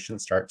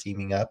corporations start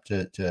teaming up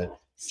to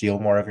steal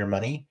more of your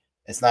money.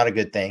 It's not a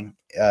good thing.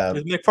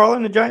 Is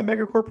McFarlane a giant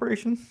mega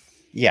corporation?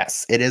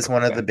 Yes, it is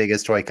one of Okay. the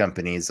biggest toy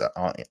companies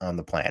on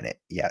the planet.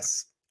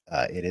 Yes,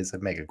 it is a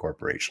mega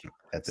corporation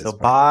at this So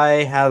point.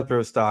 buy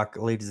Hasbro stock,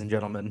 ladies and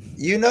gentlemen.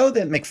 You know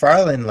that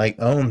McFarlane like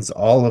owns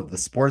all of the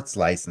sports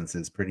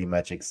licenses pretty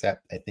much,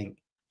 except I think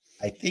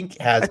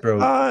Hasbro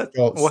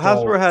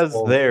Hasbro has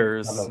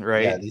theirs, some of,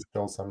 right? yeah, they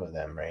stole some of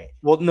them, right?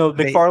 Well, no,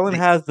 They- McFarlane they-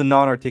 has the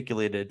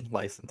non-articulated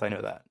license. I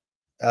know that.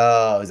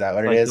 Oh, is that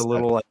what Like it is? the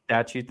little Okay, like,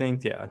 statue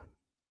things. Yeah.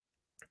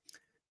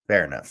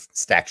 fair enough.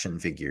 Staction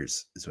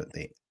figures is what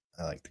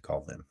I like to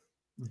call them.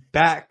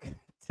 Back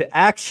to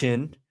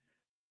action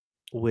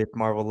with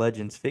Marvel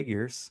Legends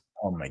figures.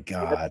 Oh my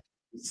god.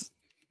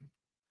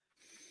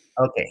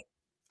 Okay,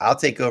 I'll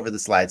take over the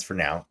slides for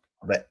now,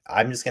 but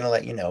I'm just gonna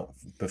let you know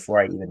before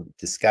I even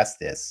discuss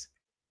this.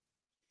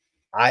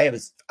 I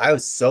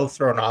was so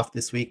thrown off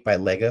this week by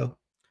Lego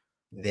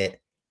that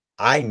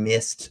I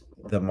missed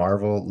the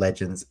Marvel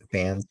Legends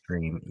fan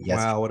stream yesterday.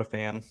 Wow, what a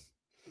fan!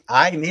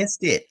 I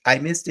missed it.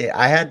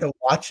 I had to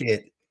watch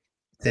it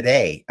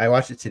today. I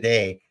watched it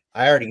today.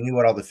 I already knew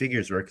what all the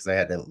figures were because I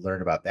had to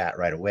learn about that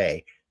right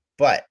away.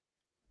 But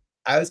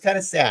I was kind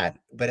of sad.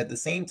 But at the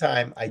same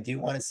time, I do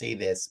want to say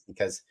this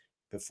because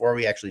before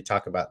we actually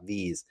talk about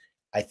these,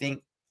 I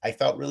think I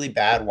felt really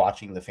bad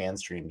watching the fan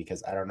stream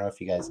because I don't know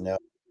if you guys know,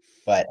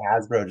 but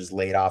Hasbro just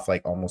laid off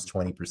like almost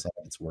 20%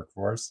 of its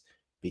workforce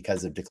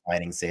because of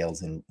declining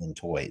sales in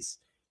toys.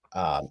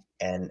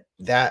 And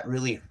that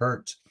really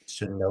hurt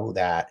to know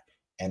that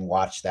and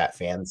watch that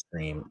fan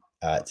stream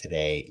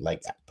today,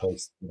 like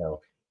post,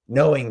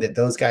 knowing that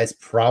those guys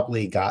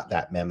probably got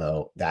that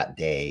memo that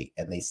day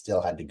and they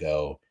still had to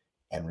go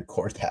and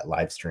record that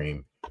live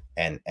stream.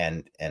 And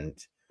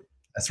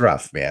that's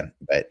rough, man.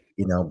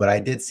 But I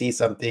did see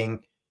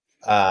something.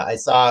 I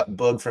saw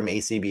Boog from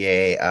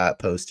ACBA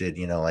posted,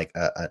 like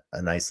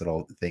a nice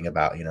little thing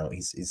about,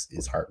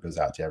 his heart goes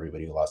out to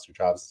everybody who lost their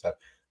jobs and stuff.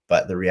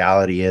 But the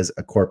reality is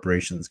a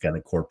corporation is going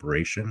to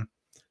corporation.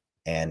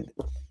 And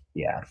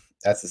yeah,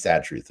 that's the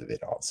sad truth of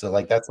it all. So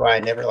like, that's why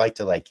I never like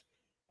to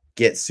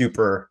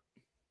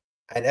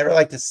I never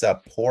like to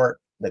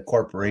support the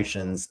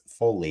corporations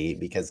fully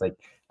because like,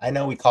 I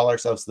know we call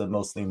ourselves the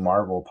Mostly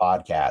Marvel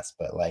podcast,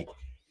 but like,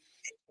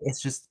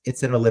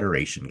 it's an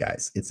alliteration,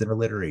 guys. It's an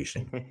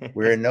alliteration.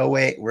 We're in no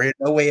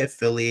way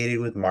affiliated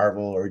with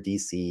Marvel or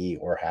DC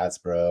or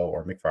Hasbro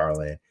or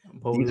McFarlane.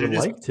 But we would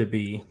like to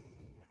be.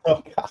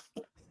 Oh god.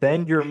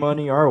 Send your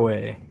money our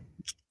way.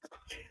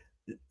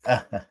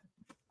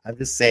 I'm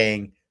just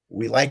saying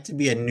we like to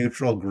be a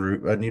neutral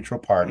group, a neutral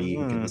party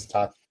who can just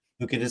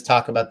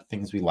talk about the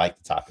things we like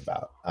to talk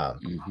about.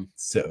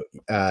 So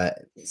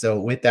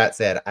with that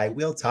said, I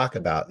will talk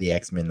about the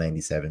X-Men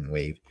 97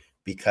 wave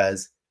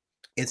because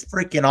it's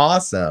freaking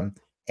awesome,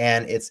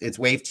 and it's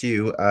wave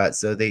 2.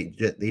 So they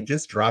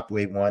just dropped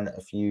wave 1 I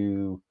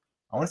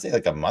want to say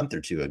like a month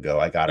or two ago.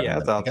 I got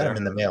them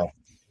in the mail.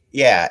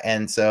 Yeah,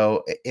 and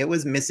so it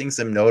was missing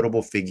some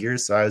notable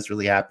figures, so I was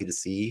really happy to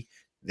see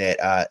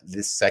that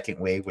this second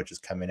wave, which is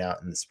coming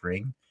out in the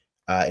spring,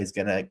 is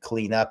going to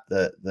clean up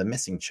the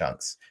missing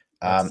chunks.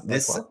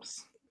 This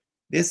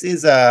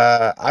is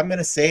I'm going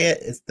to say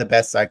it's the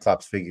best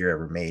Cyclops figure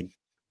ever made.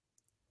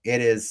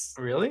 It is.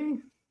 Really?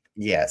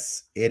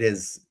 Yes, it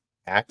is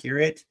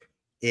accurate.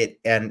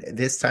 And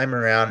this time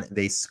around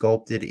they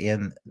sculpted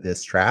in the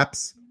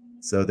straps,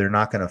 so they're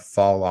not going to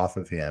fall off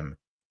of him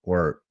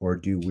or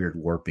do weird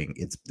warping.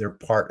 They're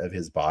part of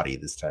his body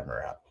this time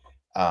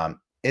around.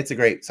 It's a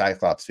great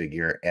Cyclops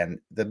figure, and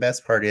the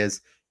best part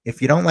is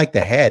if you don't like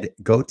the head,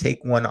 go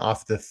take one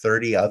off the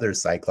 30 other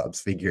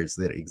Cyclops figures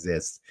that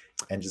exist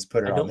and just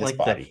put it on this body.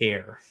 I don't like the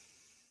hair.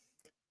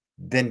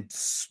 Then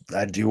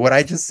do what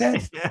I just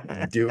said.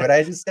 Do what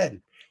I just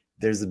said.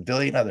 There's a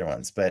billion other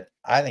ones, but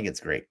I think it's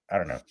great. I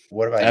don't know.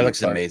 What about you? That looks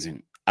Clarke?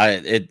 Amazing.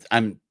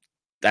 I'm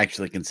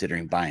actually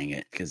considering buying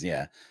it because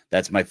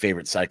that's my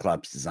favorite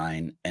Cyclops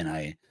design, and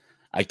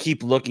I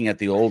keep looking at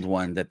the old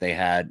one that they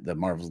had, the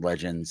Marvel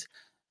Legends,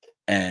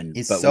 and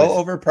he's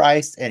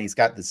overpriced, and he's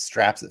got the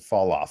straps that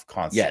fall off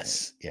constantly.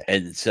 Yes, yeah.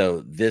 And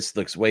so this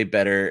looks way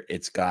better.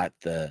 It's got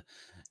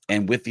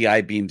and with the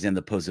I-beams and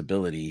the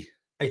posability.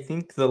 I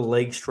think the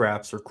leg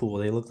straps are cool.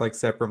 They look like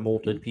separate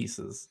molded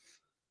pieces.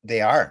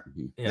 They are.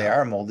 Yeah. They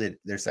are molded.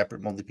 They're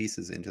separate molded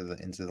pieces into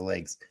the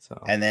legs.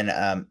 So. And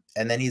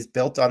then he's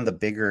built on the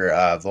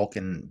bigger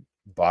Vulcan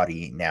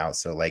body now.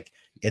 So like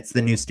it's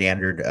the new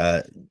standard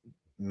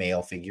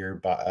male figure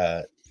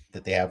that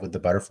they have with the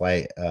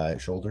butterfly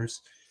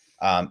shoulders.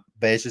 But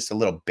it's just a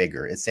little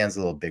bigger. It stands a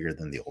little bigger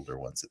than the older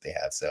ones that they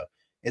have. So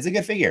it's a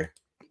good figure.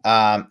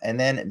 And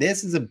then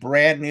this is a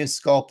brand new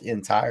sculpt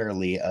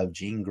entirely of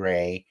Jean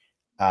Grey,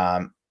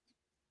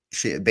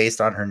 based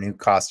on her new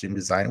costume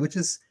design, which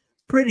is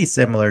pretty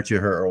similar to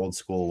her old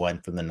school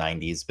one from the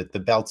 90s, but the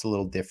belt's a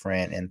little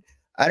different. And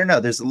I don't know,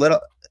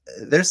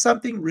 there's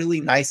something really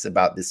nice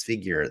about this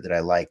figure that I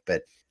like,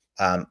 but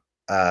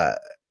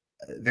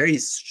very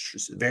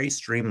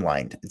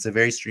streamlined. It's a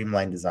very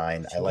streamlined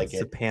design. I like The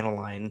it. panel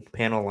line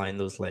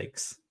those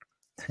legs.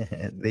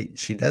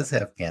 She does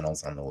have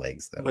panels on the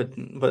legs though.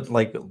 But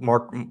like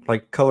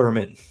color them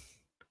in.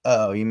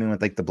 Oh, you mean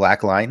with like the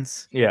black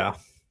lines? Yeah.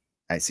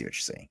 I see what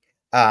you're saying.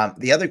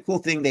 The other cool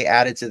thing they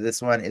added to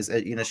this one is,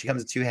 she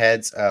comes with two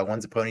heads.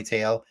 One's a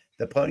ponytail.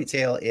 The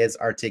ponytail is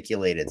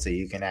articulated, so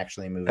you can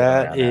actually move it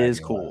around. That is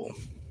cool.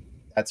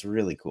 That's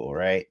really cool,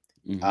 right?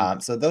 Mm-hmm.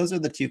 So those are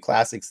the two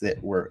classics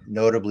that were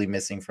notably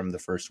missing from the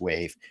first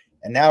wave.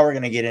 And now we're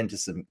going to get into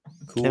some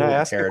cool Can I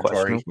ask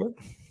territory. a question?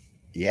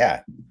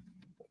 Yeah.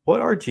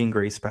 What are Jean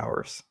Grey's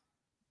powers?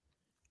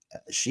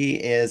 She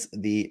is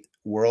the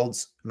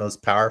world's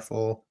most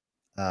powerful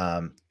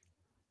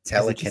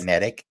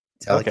telekinetic,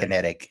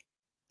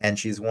 and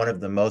she's one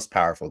of the most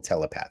powerful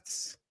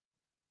telepaths.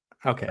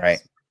 Okay. Right.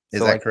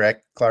 Is that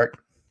correct,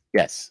 Clarke?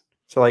 Yes.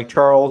 So like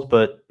Charles,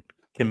 but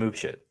can move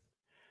shit.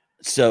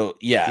 So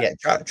yeah.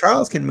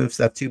 Charles can move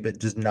stuff too, but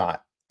just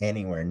not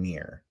anywhere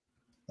near.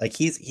 Like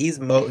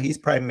he's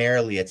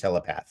primarily a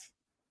telepath.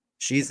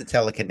 She's a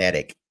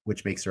telekinetic,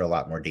 which makes her a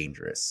lot more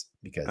dangerous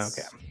because.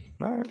 Okay.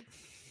 All right.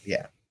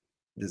 Yeah.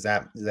 Does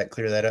that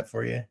clear that up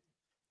for you?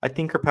 I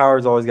think her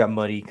powers always got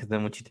muddy because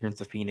then when she turns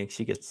to Phoenix,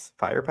 she gets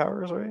fire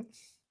powers, right?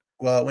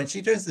 Well, when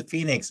she turns to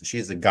Phoenix,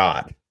 she's a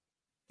god.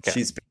 Okay.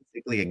 She's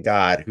basically a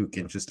god who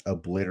can just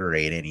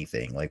obliterate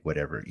anything, like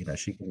whatever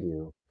she can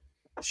do.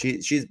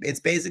 It's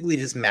basically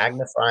just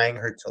magnifying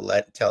her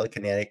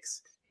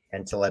telekinetics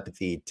and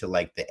telepathy to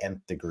like the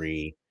nth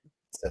degree.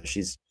 So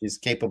she's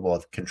capable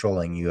of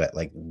controlling you at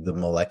like the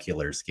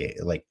molecular scale.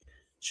 Like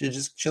she'll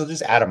just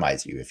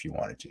atomize you if you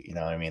wanted to. You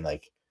know what I mean?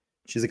 Like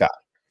she's a god.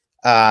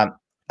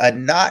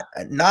 Not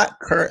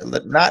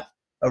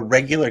a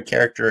regular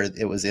character.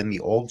 It was in the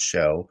old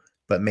show,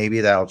 but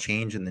maybe that'll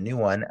change in the new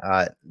one.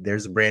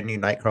 There's a brand new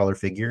Nightcrawler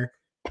figure.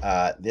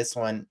 This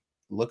one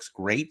looks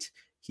great.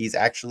 He's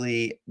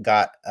actually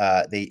got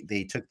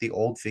they took the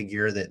old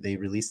figure that they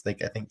released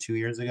like I think 2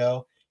 years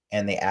ago,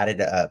 and they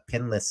added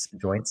pinless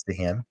joints to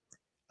him.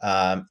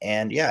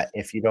 And yeah,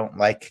 if you don't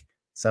like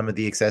some of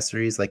the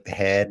accessories like the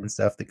head and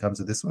stuff that comes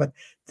with this one,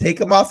 take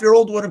them off your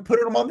old one and put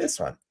them on this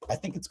one. I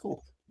think it's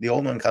cool. The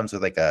old one comes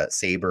with like a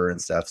saber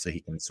and stuff, so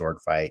he can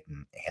sword fight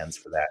and hands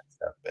for that and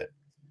stuff. But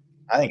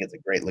I think it's a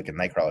great looking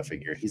Nightcrawler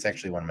figure. He's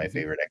actually one of my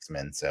favorite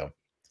X-Men, so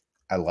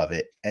I love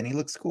it. And he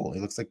looks cool. He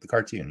looks like the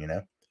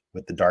cartoon,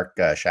 with the dark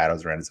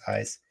shadows around his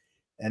eyes.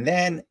 And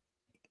then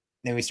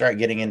we start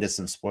getting into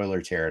some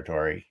spoiler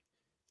territory.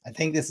 I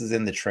think this is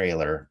in the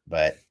trailer,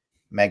 but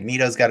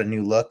Magneto's got a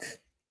new look.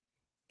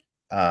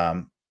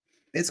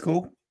 It's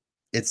cool.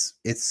 It's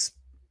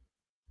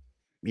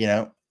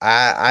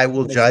I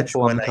will judge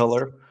when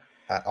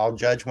I'll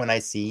judge when I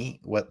see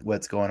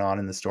what's going on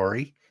in the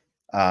story.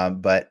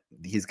 But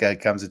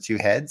comes with two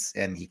heads,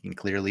 and he can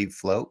clearly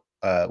float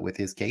with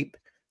his cape.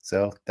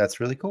 So that's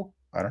really cool.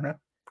 I don't know.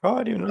 Oh,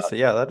 I didn't notice it.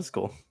 Yeah, that is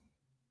cool.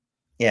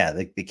 Yeah,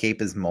 the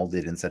cape is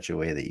molded in such a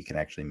way that you can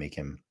actually make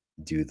him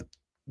do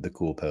the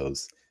cool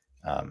pose.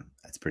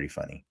 That's pretty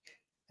funny.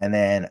 And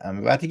then I'm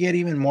about to get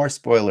even more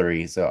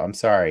spoilery, so I'm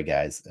sorry,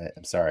 guys.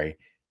 I'm sorry.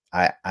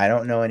 I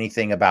don't know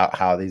anything about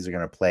how these are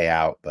going to play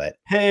out, but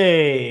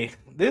hey,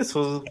 this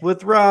was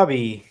with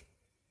Robbie.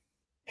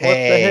 What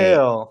the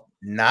hell?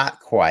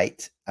 Not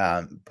quite.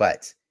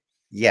 But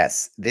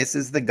yes, this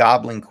is the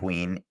Goblin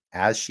Queen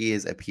as she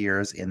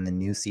appears in the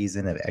new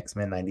season of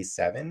X-Men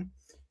 97.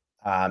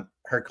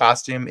 Her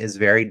costume is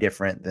very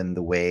different than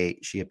the way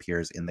she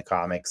appears in the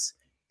comics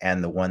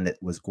and the one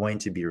that was going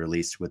to be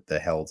released with the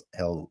Hell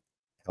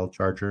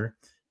Charger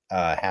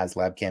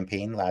HasLab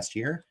campaign last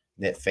year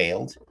that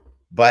failed.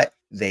 But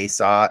they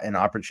saw an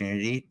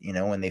opportunity,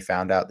 when they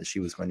found out that she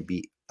was going to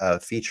be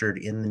featured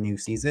in the new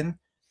season.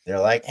 They're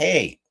like,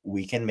 hey,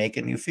 we can make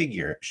a new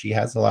figure. She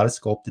has a lot of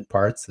sculpted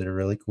parts that are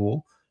really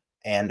cool.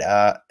 And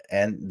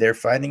they're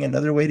finding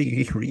another way to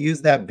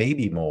reuse that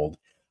baby mold.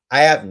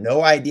 I have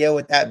no idea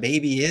what that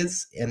baby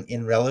is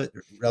in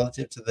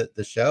relative to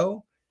the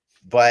show,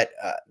 but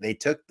they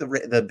took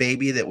the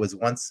baby that was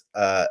once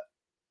a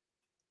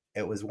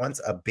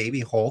baby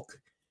Hulk.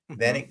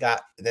 Then it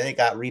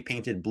got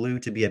repainted blue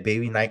to be a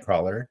baby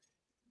Nightcrawler,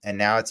 and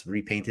now it's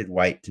repainted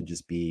white to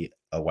just be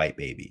a white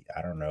baby.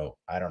 I don't know.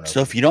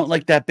 So if you don't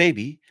like that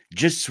baby,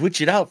 just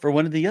switch it out for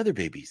one of the other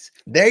babies.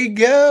 There you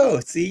go.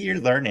 See, you're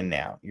learning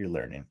now. You're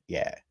learning.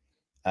 Yeah.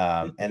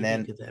 And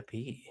then could that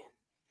be?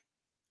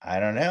 I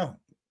don't know,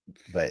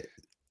 but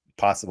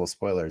possible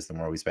spoilers the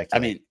more we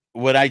speculate. I mean,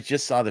 when I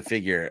just saw the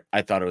figure,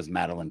 I thought it was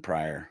Madeline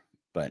Pryor,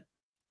 but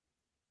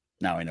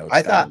now I know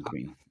it's Goblin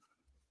Queen.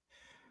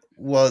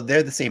 Well,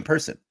 they're the same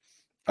person.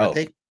 Aren't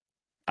they?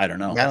 I don't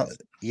know. Madeline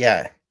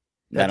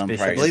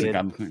Pryor is the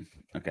Goblin Queen.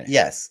 Okay.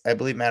 Yes, I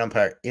believe Madeline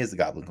Pryor is the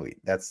Goblin Queen.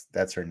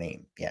 That's her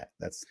name. Yeah,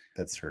 that's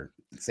her.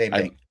 Same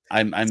thing.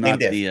 I'm not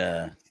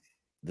the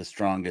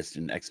strongest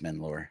in X-Men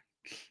lore.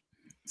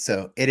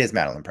 So it is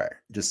Madeline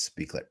Pryor. Just to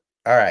be clear.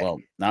 All right. Well,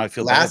 now I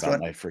feel bad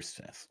about my first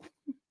test.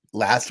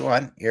 Last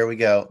one. Here we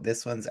go.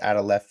 This one's out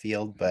of left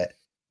field, but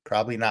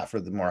probably not for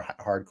the more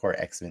hardcore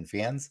X-Men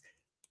fans.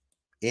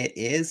 It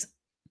is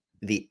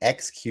the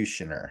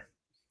Executioner.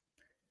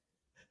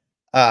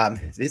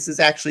 This is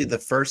actually the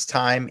first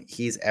time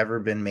he's ever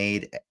been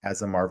made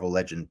as a Marvel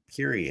Legend,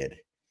 period.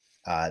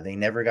 They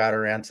never got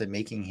around to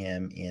making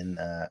him in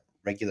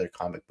regular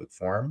comic book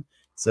form.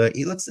 So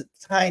he looks a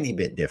tiny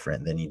bit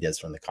different than he does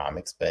from the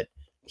comics, but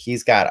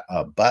he's got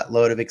a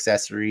buttload of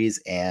accessories,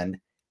 and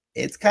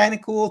it's kind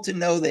of cool to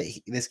know that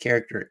this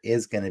character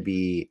is going to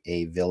be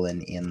a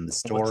villain in the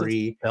story. What's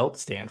his belt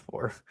stand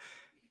for?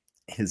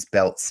 His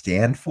belt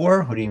stand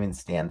for? What do you mean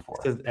stand for?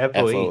 It says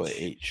FOH.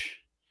 FOH.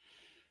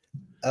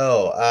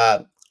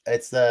 Oh,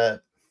 it's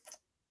the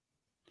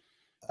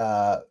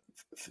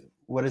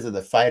what is it?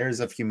 The Fighters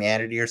of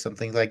Humanity or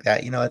something like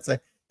that. You know, it's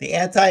like the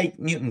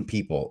anti-mutant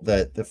people,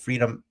 the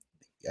freedom.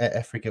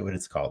 I forget what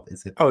it's called.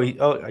 Is it?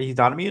 He's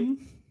not a mutant?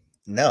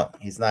 No,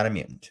 he's not a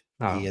mutant.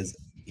 Oh.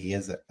 He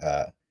is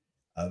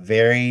a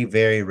very,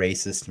 very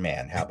racist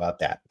man. How about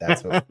that?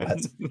 That's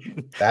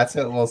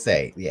what we'll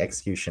say. The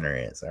Executioner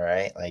is, all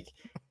right. Like,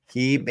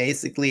 he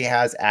basically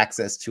has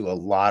access to a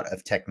lot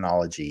of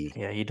technology.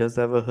 Yeah, he does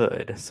have a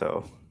hood.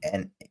 So,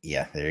 and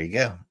yeah, there you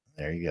go.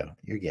 There you go.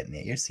 You're getting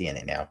it. You're seeing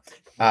it now.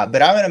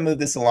 But I'm going to move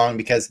this along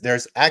because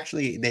there's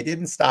actually, they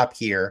didn't stop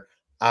here.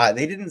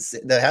 They didn't.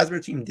 The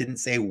Hasbro team didn't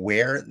say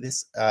where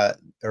this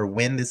or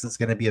when this is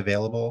going to be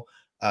available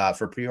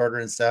for pre-order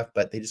and stuff,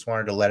 but they just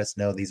wanted to let us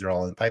know these are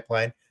all in the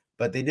pipeline.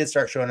 But they did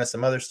start showing us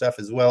some other stuff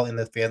as well in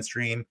the fan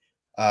stream.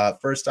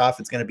 First off,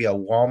 it's going to be a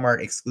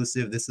Walmart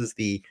exclusive. This is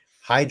the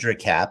Hydra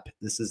cap.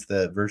 This is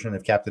the version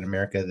of Captain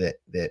America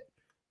that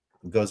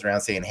goes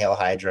around saying "Hail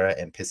Hydra"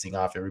 and pissing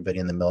off everybody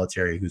in the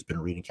military who's been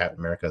reading Captain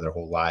America their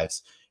whole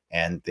lives,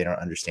 and they don't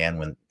understand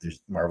when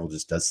Marvel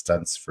just does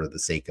stunts for the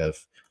sake of,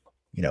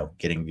 you know,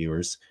 getting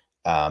viewers.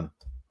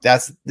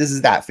 This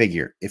is that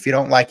figure. If you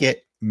don't like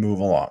it, move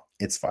along.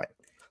 It's fine.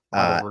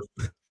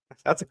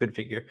 That's a good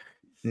figure.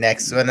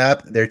 Next one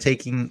up, they're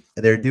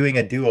doing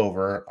a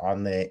do-over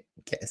on the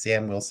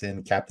Sam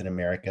Wilson Captain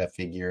America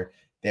figure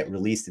that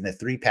released in a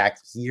 3-pack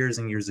years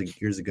and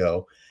years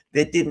ago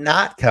that did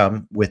not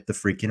come with the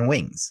freaking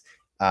wings.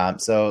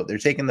 So they're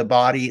taking the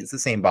body, it's the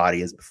same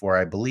body as before,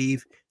 I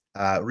believe,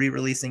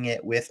 re-releasing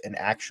it with an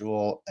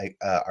actual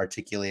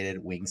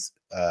articulated wings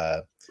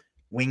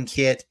wing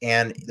kit,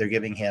 and they're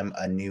giving him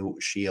a new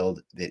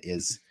shield that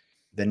is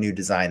the new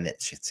design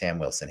that Sam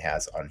Wilson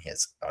has on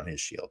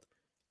his shield.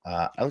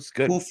 That was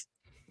good.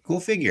 Cool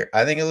figure.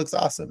 I think it looks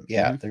awesome.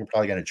 Yeah, they're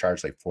probably going to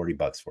charge like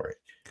 $40 for it.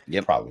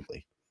 Yep,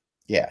 probably.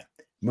 Yeah.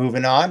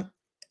 Moving on.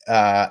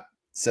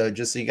 So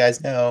just so you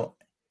guys know,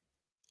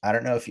 I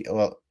don't know if you.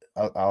 Well,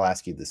 I'll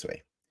ask you this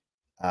way.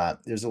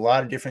 There's a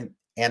lot of different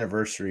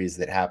anniversaries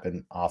that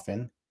happen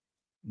often.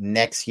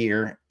 Next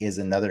year is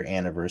another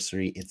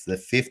anniversary. It's the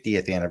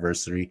 50th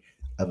anniversary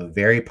of a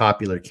very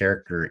popular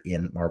character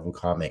in Marvel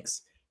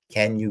Comics.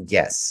 Can you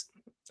guess?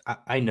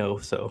 I know,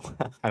 so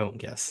I won't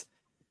guess.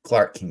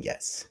 Clarke can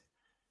guess.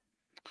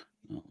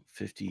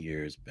 50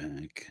 years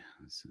back.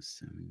 This is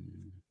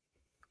 7.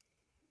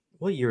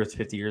 What year is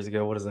 50 years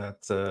ago? What is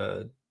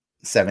that?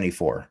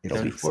 74. It'll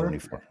 74? be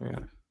 74. Yeah.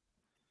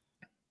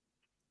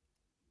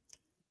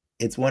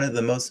 It's one of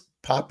the most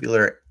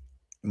popular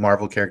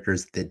Marvel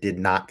characters that did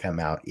not come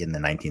out in the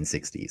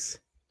 1960s.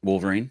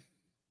 Wolverine.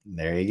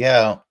 There you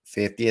go.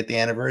 50th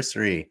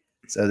anniversary.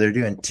 So they're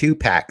doing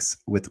 2-packs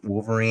with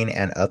Wolverine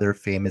and other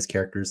famous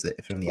characters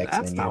from the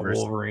X-Men universe.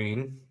 Not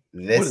Wolverine.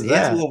 This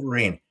is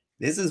Wolverine.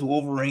 This is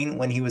Wolverine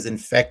when he was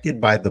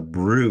infected by the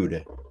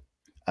Brood.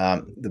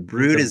 The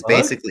Brood is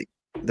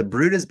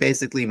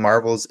basically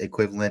Marvel's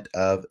equivalent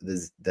of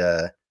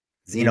the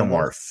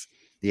Xenomorph.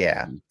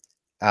 Yeah.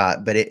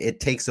 But it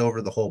takes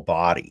over the whole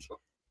body.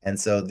 And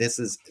so this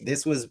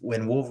was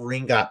when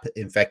Wolverine got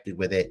infected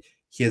with it.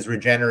 His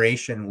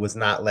regeneration was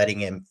not letting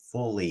him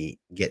fully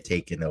get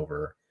taken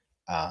over.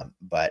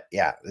 But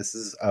yeah, this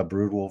is a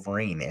Brood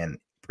Wolverine and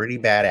pretty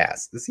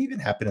badass. This even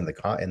happened in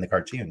the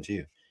cartoon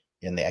too,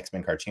 in the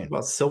X-Men cartoon.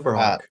 Well,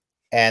 Silverhawk.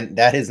 And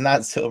that is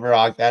not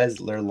Silverhawk. That is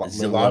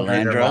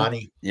Lilandra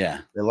Nirmani. Yeah,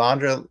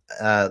 Lilandra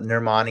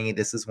Nirmani.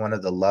 This is one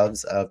of the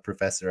loves of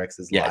Professor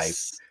X's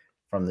life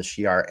from the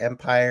Shi'ar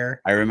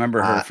Empire. I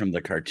remember her from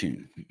the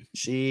cartoon.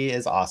 She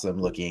is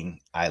awesome looking.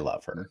 I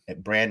love her. A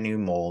brand new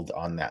mold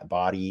on that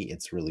body.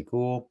 It's really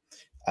cool.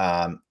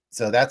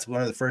 So that's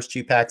one of the first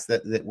 2-packs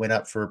that went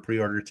up for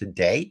pre-order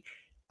today.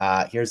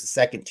 Here's the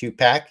second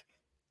 2-pack.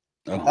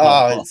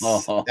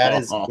 That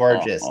is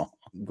gorgeous.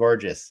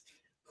 Gorgeous.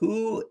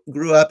 Who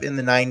grew up in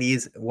the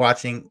 90s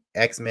watching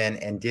X-Men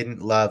and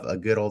didn't love a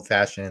good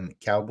old-fashioned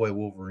cowboy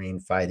Wolverine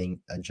fighting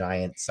a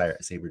giant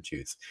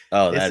saber-tooth?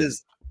 Oh, that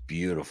is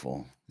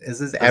beautiful.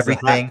 This is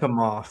everything. The hat come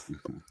off.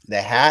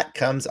 The hat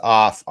comes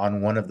off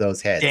on one of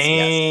those heads.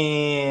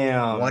 Damn.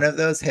 Yes. One of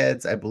those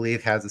heads, I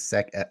believe, has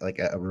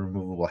a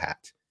removable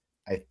hat.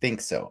 I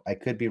think so. I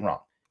could be wrong.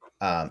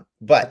 But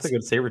that's a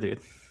good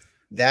saber-tooth.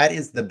 That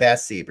is the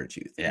best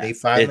saber-tooth. Yeah. They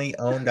finally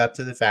owned up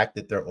to the fact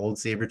that their old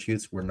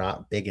saber-tooths were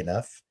not big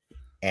enough,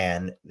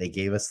 and they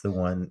gave us the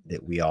one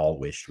that we all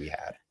wished we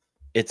had.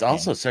 It's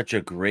also such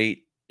a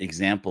great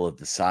example of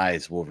the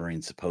size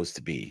Wolverine's supposed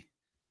to be.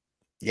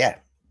 Yeah.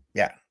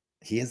 Yeah,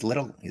 he is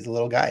little. He's a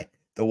little guy.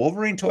 The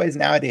Wolverine toys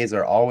nowadays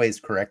are always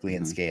correctly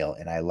in Mhm. scale,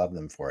 and I love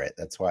them for it.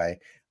 That's why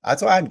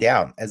I'm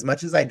down. As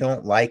much as I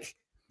don't like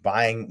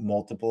buying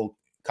multiple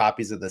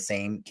copies of the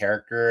same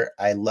character,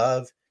 I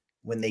love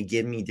when they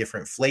give me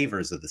different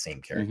flavors of the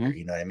same character. Mhm.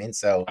 You know what I mean?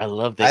 So I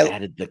love they I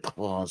added the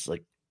claws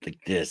like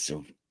this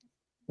of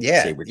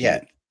yeah, saber yeah.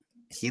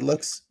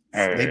 tooth.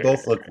 They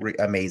both look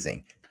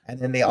amazing. And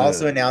then they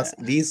also announced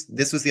these.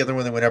 This was the other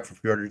one that went up for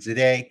pre-order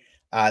today.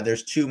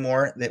 There's 2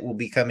 more that will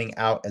be coming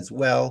out as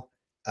well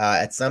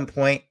at some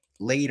point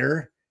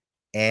later,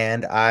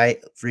 and I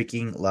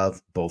freaking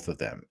love both of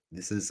them.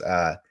 This is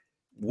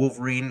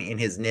Wolverine in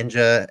his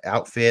ninja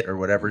outfit or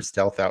whatever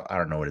stealth out. I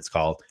don't know what it's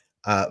called.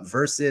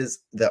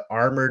 Versus the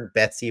armored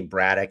Betsy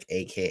Braddock,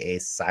 aka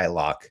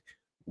Psylocke,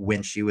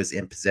 when she was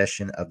in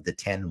possession of the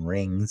 10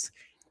 rings,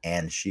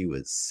 and she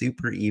was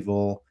super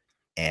evil,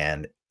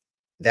 and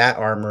that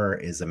armor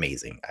is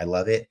amazing. I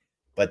love it.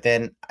 But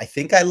then I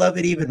think I love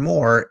it even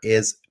more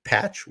is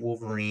Patch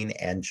Wolverine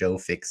and Joe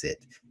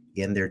Fixit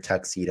in their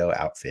tuxedo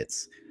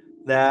outfits.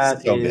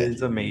 That So good.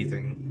 is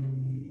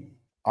amazing.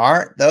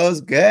 Aren't those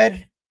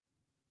good?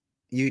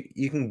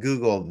 You can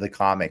Google the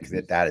comic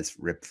that is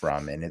ripped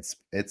from, and it's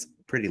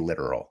pretty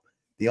literal.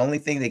 The only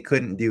thing they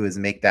couldn't do is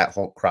make that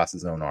Hulk cross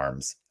his own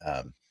arms,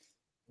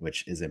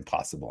 which is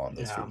impossible on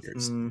those Yeah.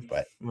 figures.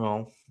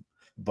 Well,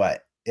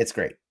 But it's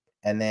great.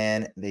 And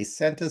then they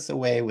sent us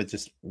away with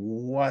just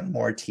one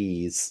more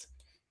tease.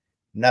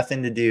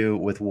 Nothing to do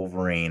with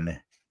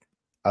Wolverine,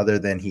 other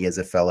than he is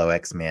a fellow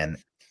X-Man.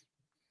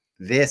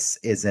 This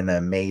is an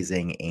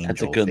amazing angel.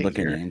 That's a good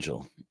looking figure.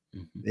 angel.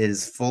 It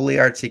is fully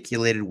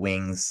articulated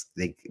wings.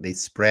 They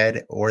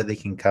spread, or they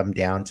can come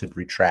down to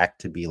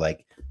retract to be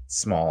like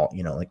small,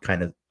 like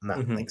kind of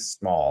not like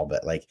small,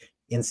 but like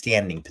in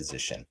standing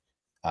position.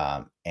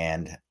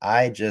 And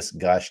I just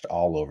gushed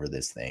all over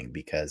this thing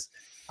because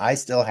I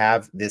still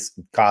have this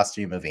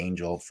costume of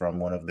Angel from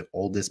one of the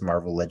oldest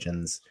Marvel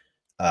Legends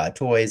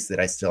toys that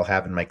I still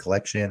have in my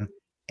collection.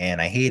 And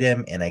I hate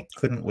him, and I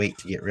couldn't wait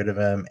to get rid of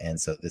him. And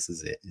so this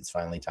is it. It's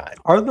finally time.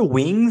 Are the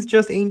wings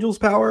just Angel's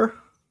power,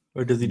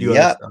 or does he do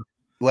other stuff?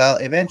 Well,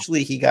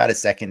 eventually he got a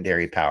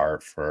secondary power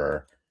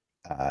for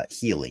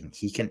healing.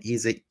 He's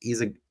the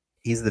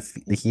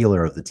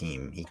healer of the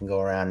team. He can go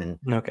around and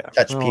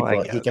touch people.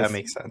 That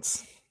makes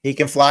sense. He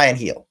can fly and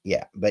heal.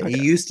 Yeah, but he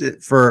used to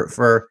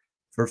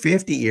for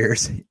 50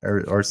 years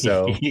or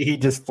so. He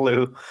just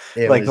flew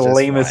like the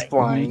lamest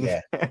flying.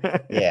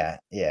 Yeah.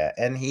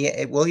 And he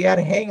had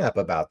a hang up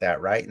about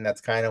that, right? And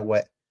that's kind of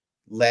what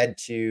led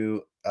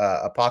to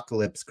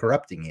Apocalypse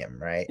corrupting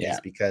him, right? Yeah. It's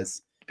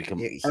because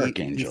become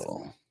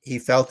Archangel. He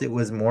felt it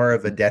was more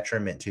of a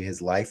detriment to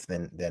his life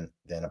than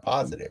a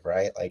positive,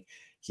 right? Like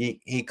he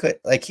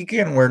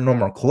can't wear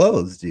normal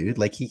clothes, dude.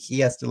 Like he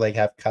has to like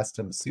have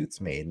custom suits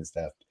made and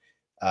stuff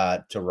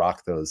to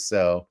rock those.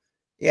 So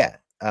yeah,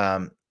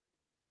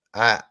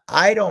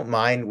 I don't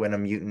mind when a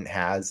mutant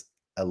has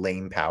a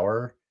lame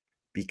power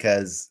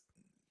because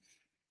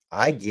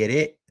I get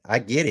it,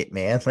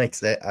 man. Like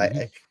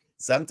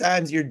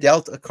sometimes you're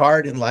dealt a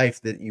card in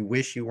life that you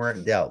wish you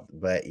weren't dealt,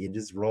 but you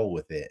just roll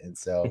with it. And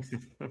so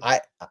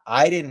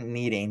I didn't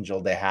need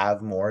Angel to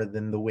have more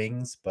than the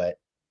wings, but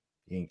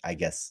I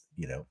guess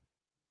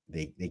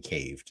they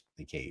caved.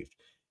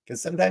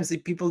 Because sometimes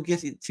people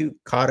get too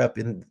caught up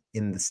in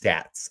the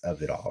stats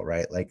of it all,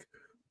 right? Like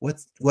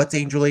what's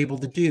Angel able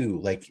to do?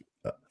 Like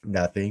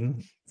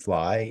nothing.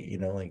 Fly,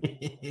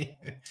 like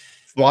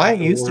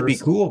flying used to be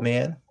cool,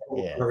 man.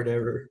 Yeah. Or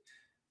whatever.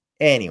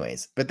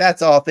 Anyways, but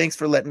that's all. Thanks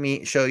for letting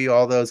me show you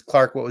all those.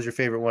 Clarke, what was your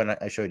favorite one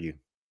I showed you?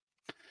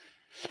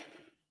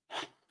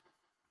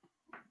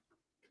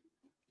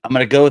 I'm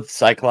going to go with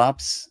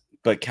Cyclops,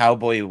 but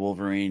Cowboy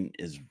Wolverine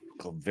is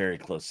very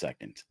close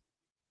second.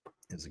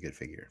 It was a good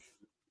figure.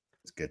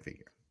 It's a good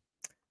figure.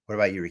 What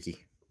about you,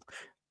 Ricky?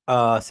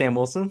 Sam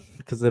Wilson,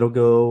 because it'll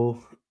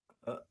go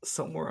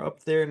somewhere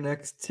up there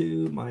next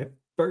to my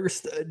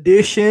first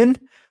edition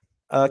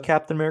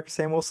Captain America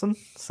Sam Wilson.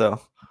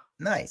 So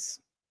nice.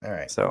 All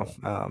right. So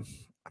I'm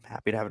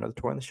happy to have another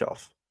toy on the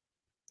shelf.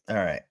 All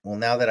right. Well,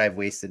 now that I've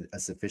wasted a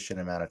sufficient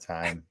amount of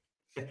time,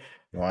 you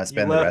want to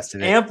spend the rest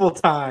of it? Ample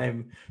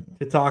time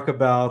to talk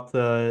about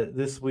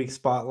this week's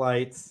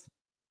spotlights.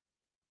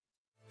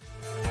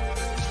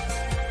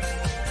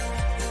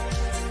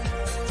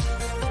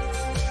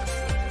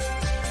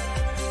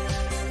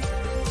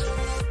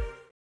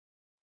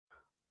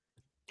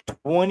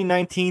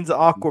 (2019's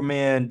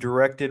Aquaman,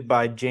 directed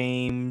by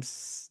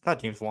James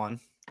Wan.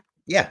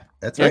 Yeah,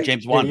 that's right.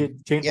 James Wan.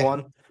 James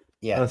Wan.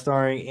 Yeah.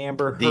 Starring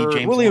Amber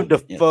Heard, William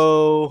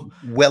Dafoe.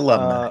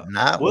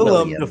 Not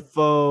Willem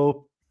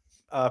Dafoe,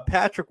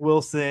 Patrick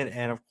Wilson,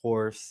 and of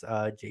course,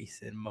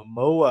 Jason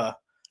Momoa.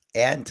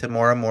 And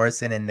Tamora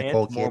Morrison and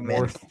Nicole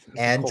Kidman.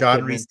 And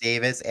John Rhys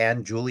Davis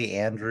and Julie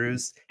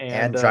Andrews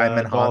and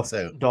Jaimin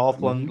Hanso. Dolph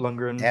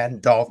Lundgren.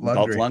 And Dolph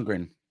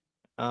Lundgren.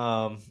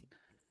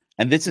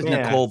 And this is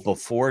Nicole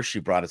before she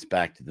brought us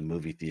back to the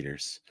movie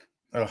theaters.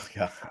 Oh,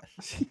 God.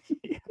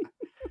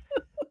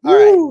 All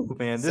Woo,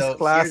 man, this So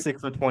classic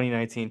for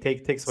 2019.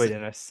 Takes away,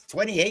 Dennis.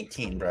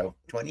 2018, bro.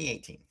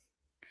 2018.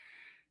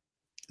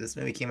 This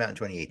movie came out in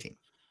 2018.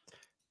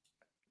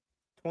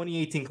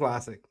 2018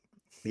 classic.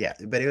 Yeah,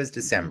 but it was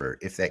December,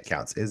 if that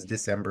counts. It was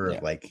December Yeah.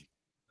 of like,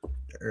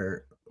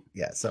 or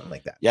yeah, something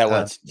like that. Yeah,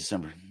 well, it's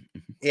December.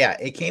 Yeah,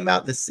 it came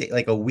out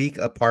like a week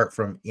apart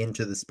from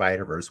Into the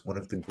Spider-Verse, one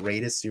of the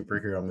greatest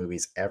superhero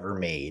movies ever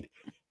made.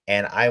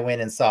 And I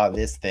went and saw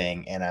this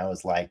thing, and I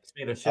was like, It's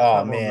made a shit "Oh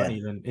ton more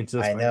money man, than Into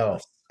the I know,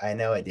 Spider-Verse. I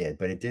know it did,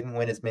 but it didn't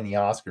win as many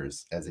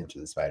Oscars as Into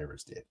the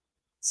Spider-Verse did."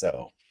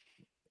 So,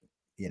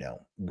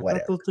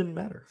 whatever. Those didn't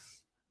matter.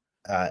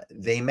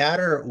 They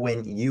matter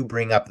when you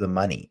bring up the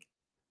money.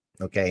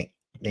 Okay,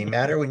 they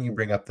matter when you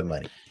bring up the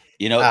money.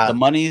 The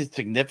money is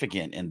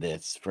significant in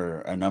this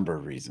for a number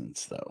of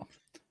reasons, though,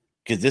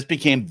 because this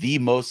became the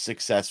most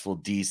successful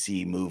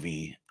DC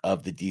movie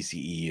of the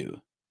DCEU.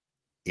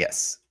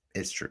 Yes,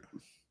 it's true.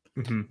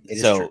 Mm-hmm. It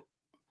is so true.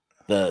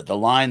 the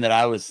line that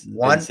I was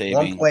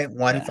saving,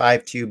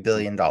 $1.152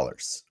 billion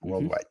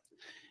worldwide.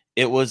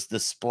 It was the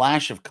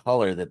splash of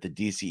color that the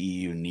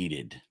DCEU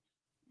needed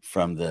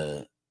from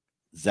the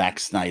Zack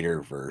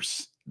Snyder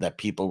verse that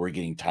people were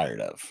getting tired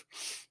of.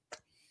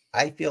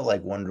 I feel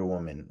like Wonder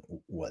Woman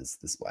was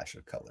the splash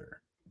of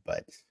color,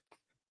 but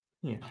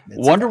yeah,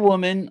 Wonder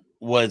Woman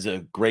is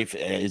a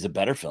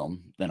better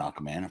film than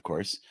Aquaman, of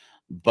course,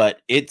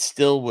 but it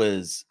still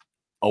was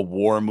a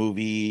war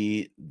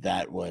movie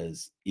that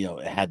was,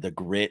 it had the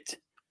grit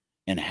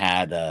and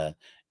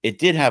it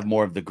did have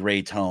more of the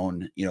gray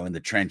tone, in the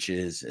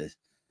trenches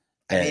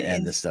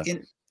and the stuff.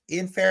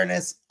 In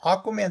fairness,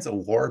 Aquaman's a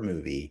war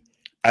movie.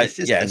 It's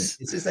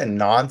just a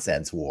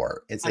nonsense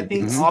war. I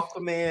think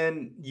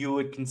Aquaman, you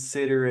would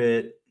consider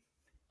it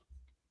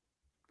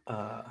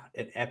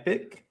an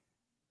epic.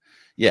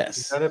 Yes.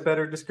 Is that a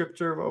better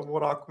descriptor of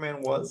what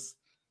Aquaman was?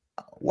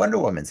 Wonder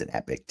Woman's an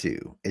epic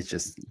too. It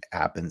just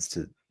happens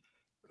to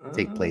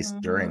take place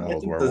during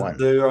World War I.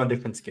 They're on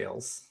different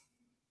scales.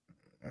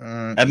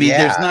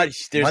 There's not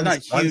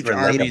huge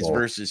armies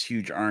versus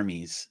huge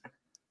armies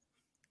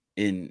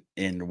in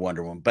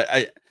Wonder Woman, but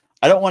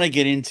I don't want to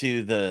get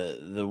into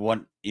the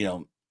one,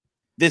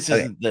 this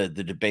isn't the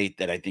debate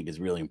that I think is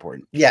really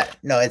important. Yeah,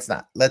 no, it's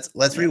not.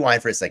 Let's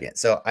rewind for a second.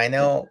 So I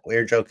know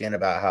we're joking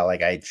about how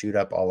like I chewed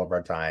up all of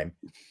our time,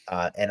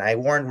 and I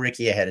warned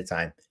Ricky ahead of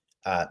time.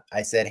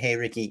 I said, "Hey,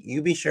 Ricky,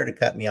 you be sure to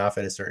cut me off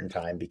at a certain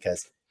time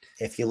because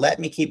if you let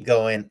me keep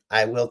going,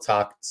 I will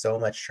talk so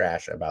much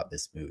trash about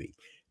this movie."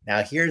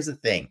 Now, here's the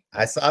thing.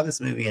 I saw this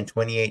movie in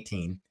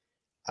 2018.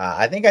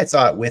 I think I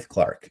saw it with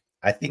Clarke.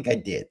 I think I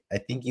did. I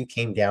think you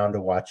came down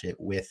to watch it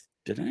with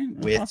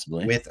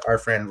our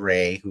friend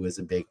Ray, who is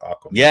a big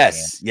Aquaman fan.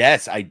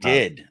 Yes, I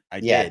did. I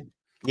did.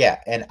 Yeah,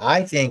 and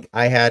I think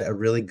I had a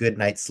really good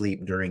night's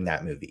sleep during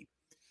that movie.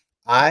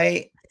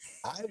 I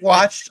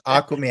watched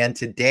Aquaman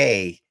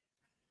today,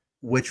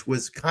 which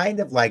was kind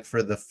of like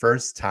for the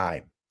first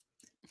time.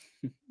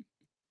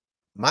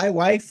 My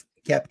wife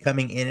kept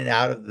coming in and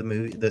out of the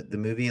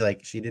movie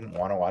like she didn't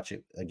want to watch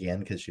it again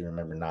because she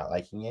remembered not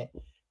liking it.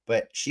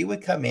 But she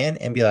would come in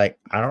and be like,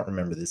 "I don't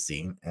remember this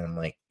scene." And I'm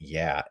like,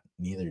 "Yeah,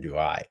 neither do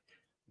I."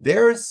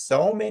 There are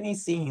so many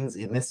scenes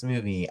in this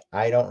movie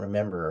I don't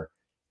remember.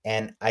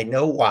 And I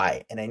know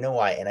why. And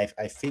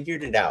I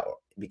figured it out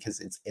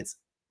because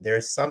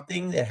there's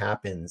something that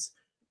happens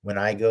when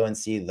I go and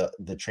see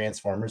the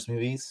Transformers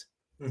movies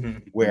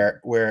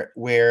where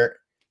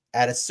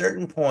at a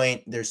certain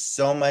point, there's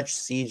so much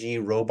CG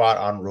robot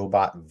on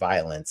robot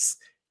violence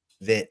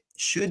that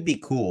should be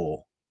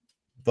cool,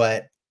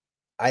 but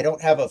I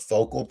don't have a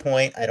focal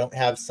point. I don't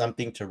have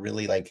something to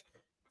really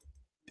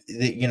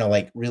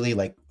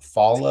really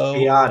follow.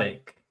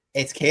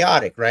 It's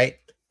chaotic, right?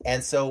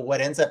 And so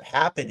what ends up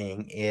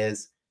happening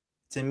is,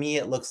 to me,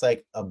 it looks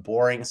like a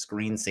boring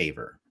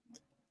screensaver,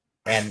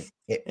 and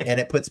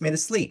it puts me to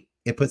sleep.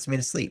 It's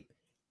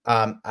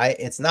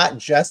not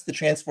just the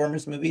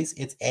Transformers movies.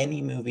 It's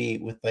any movie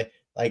with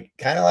like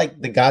kind of like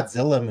the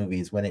Godzilla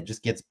movies when it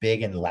just gets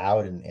big and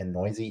loud and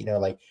noisy.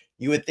 Like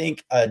you would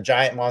think a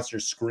giant monster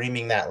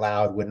screaming that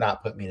loud would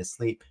not put me to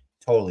sleep.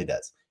 Totally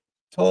does.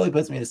 Totally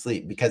puts me to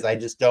sleep because I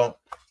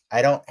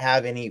don't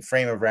have any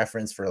frame of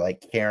reference for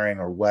like caring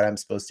or what I'm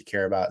supposed to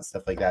care about and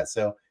stuff like that.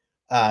 So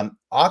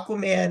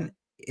Aquaman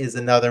is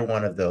another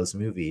one of those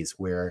movies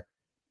where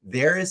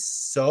there is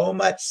so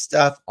much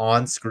stuff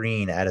on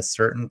screen at a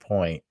certain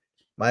point.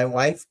 My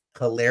wife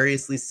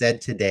hilariously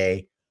said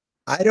today,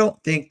 "I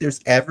don't think there's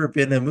ever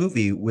been a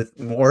movie with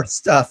more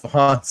stuff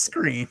on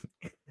screen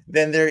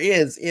than there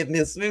is in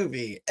this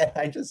movie." And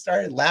I just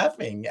started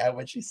laughing at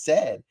what she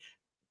said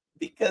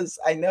because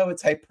I know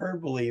it's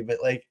hyperbole,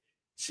 but like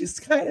she's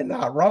kind of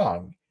not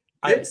wrong.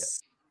 I agree.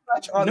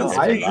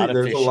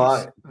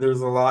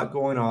 There's a lot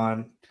going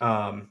on.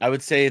 I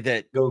would say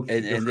that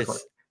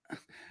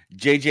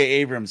J.J.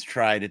 Abrams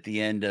tried at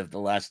the end of the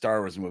last Star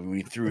Wars movie when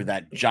he threw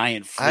that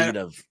giant fleet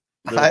of.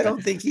 I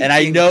don't think he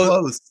came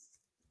close.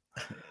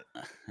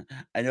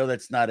 I know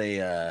that's not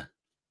a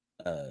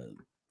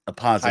a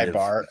positive high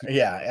bar.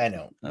 Yeah, I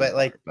know. But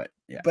like, but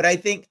yeah. but I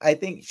think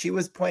she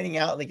was pointing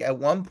out, like, at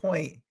one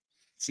point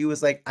she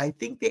was like, I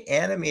think the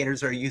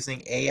animators are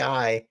using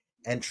AI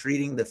and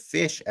treating the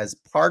fish as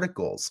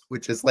particles,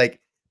 which is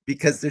like,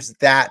 because there's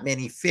that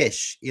many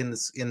fish in the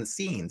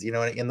scenes,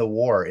 in the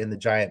war, in the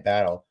giant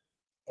battle.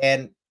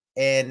 And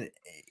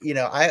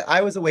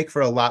I was awake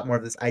for a lot more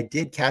of this. I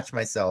did catch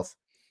myself.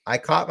 I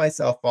caught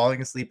myself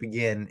falling asleep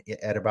again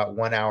at about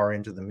 1 hour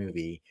into the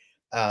movie.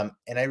 And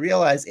I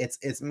realized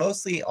it's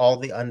mostly all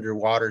the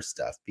underwater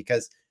stuff,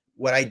 because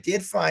what I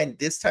did find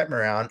this time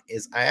around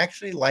is I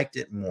actually liked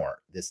it more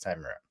this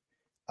time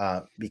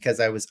around, because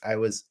I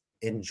was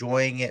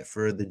enjoying it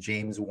for the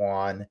James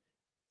Wan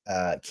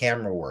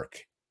camera work.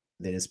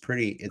 It's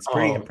pretty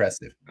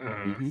impressive.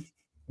 Mm-hmm.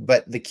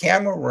 But the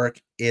camera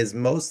work is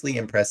mostly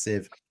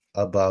impressive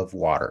above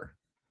water.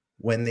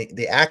 When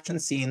the action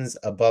scenes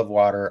above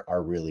water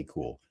are really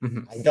cool.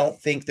 Mm-hmm. I don't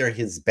think they're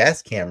his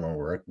best camera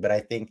work, but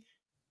I think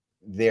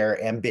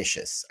they're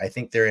ambitious. I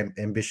think they're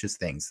ambitious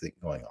things that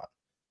going on.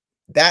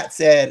 That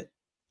said,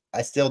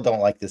 I still don't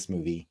like this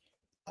movie,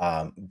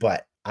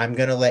 but I'm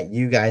gonna let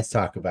you guys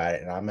talk about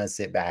it, and I'm gonna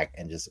sit back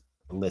and just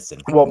listen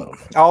for a little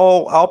bit.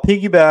 I'll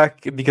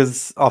piggyback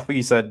because off what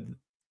you said.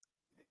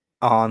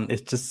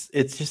 It just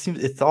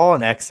seems it's all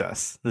in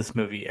excess. This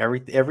movie,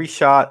 every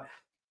shot,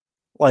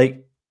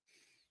 like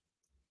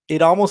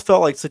it almost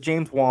felt like, so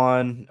James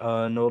Wan,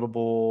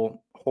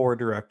 notable horror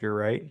director,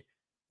 right?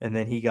 And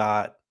then he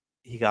got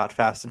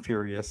Fast and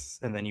Furious,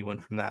 and then he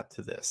went from that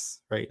to this,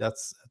 right?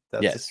 That's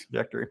his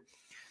trajectory.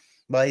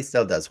 Well, he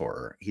still does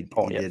horror. He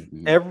did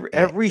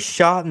every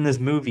shot in this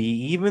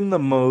movie, even the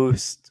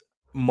most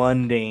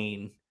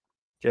mundane,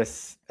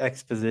 just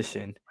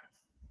exposition,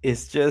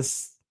 is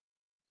just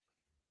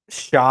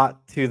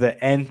shot to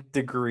the nth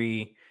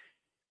degree,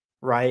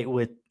 right?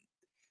 With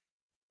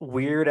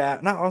weird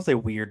not I'll say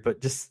weird,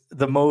 but just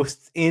the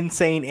most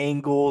insane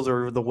angles,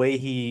 or the way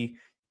he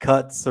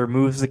cuts or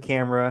moves the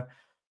camera.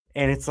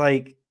 And it's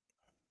like,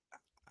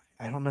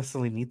 I don't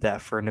necessarily need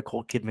that for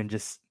Nicole Kidman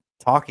just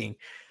talking.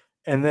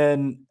 And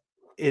then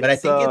but I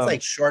think it's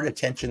like short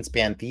attention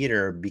span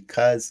theater,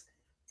 because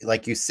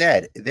like you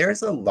said,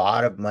 there's a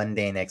lot of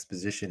mundane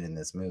exposition in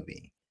this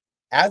movie.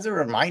 As a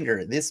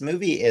reminder, this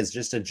movie is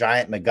just a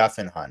giant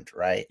MacGuffin hunt,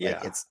 right? Yeah.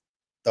 Like, it's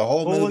the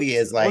whole movie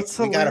is like,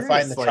 we got to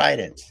find the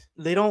trident.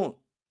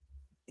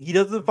 He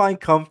doesn't find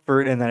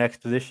comfort in that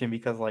exposition,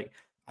 because, like,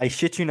 I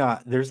shit you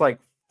not, there's like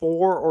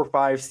 4 or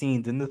 5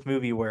 scenes in this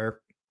movie where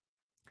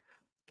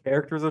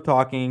characters are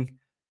talking,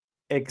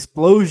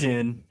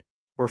 explosion,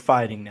 we're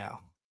fighting now.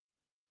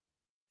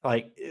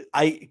 Like,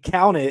 I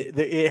count it.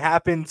 It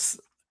happens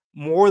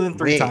more than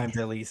 3 times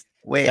at least.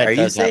 Wait, are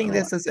you saying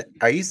this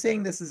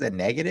is a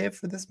negative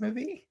for this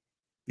movie?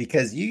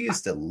 Because you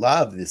used to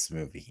love this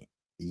movie.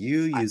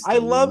 I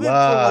love it for,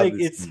 like,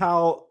 it's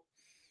how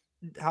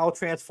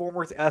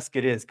Transformers-esque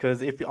it is.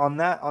 Because if on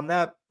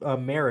that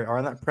merit, or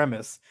on that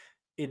premise,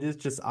 it is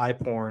just eye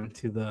porn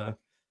to the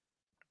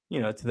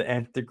to the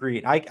nth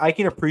degree. I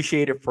can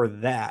appreciate it for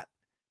that,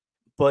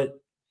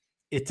 but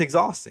it's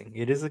exhausting.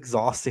 It is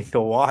exhausting to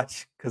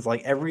watch, because,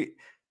 like,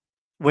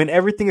 when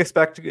everything is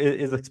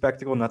a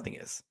spectacle, nothing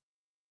is.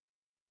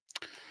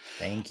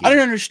 Thank you. I don't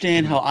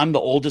understand how I'm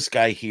the oldest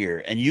guy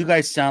here, and you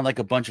guys sound like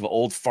a bunch of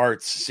old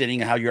farts sitting.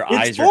 How your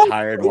eyes are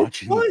tired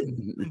watching.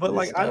 But,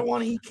 like, I don't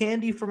want to eat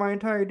candy for my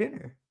entire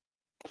dinner.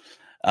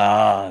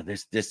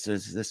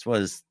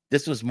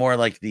 This was more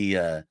like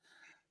the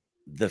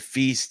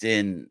feast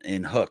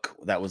in Hook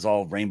that was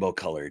all rainbow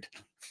colored.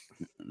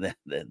 that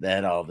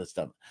had all this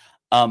stuff.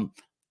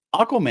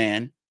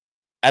 Aquaman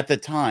at the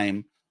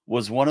time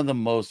was one of the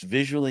most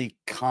visually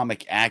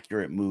comic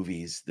accurate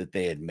movies that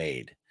they had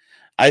made.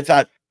 I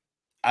thought,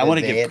 I want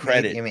to give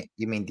credit.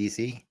 You mean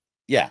DC?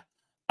 Yeah.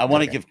 I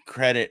want to give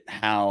credit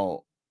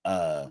how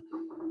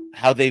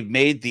they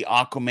made the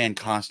Aquaman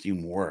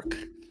costume work,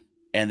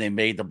 and they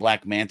made the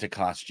Black Manta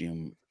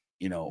costume,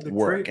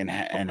 work, and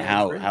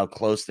how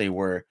close they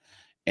were,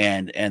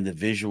 and the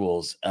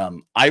visuals.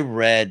 I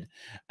read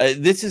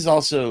this is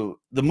also,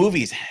 the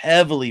movie's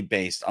heavily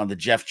based on the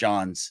Jeff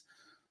Johns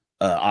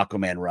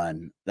Aquaman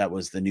run that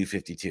was the New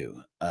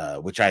 52,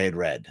 which I had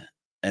read,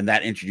 and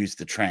that introduced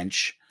the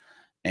trench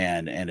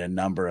and a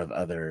number of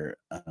other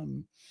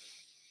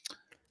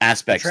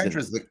aspects.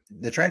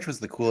 The trench was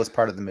the coolest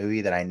part of the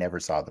movie that I never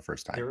saw the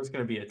first time. There was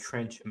going to be a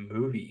trench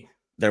movie.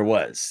 There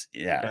was,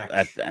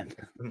 yeah.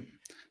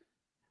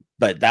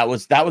 But that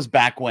was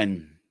back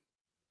when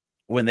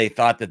they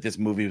thought that this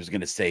movie was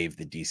going to save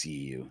the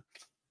DCEU,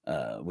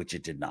 which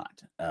it did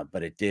not.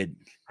 But it did.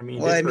 I mean,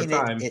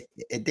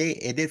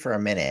 it did for a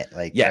minute.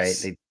 Like,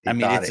 yes, right?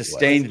 It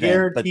sustained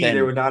them. But then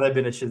there would not have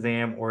been a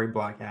Shazam or a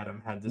Black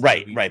Adam had this.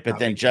 Right. But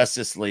then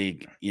Justice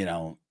League,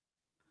 that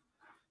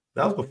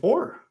was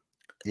before.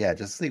 Yeah,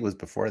 Justice League was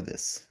before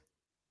this.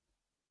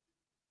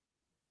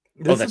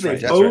 This is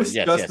a post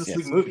Justice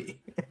League movie.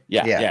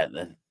 Yeah.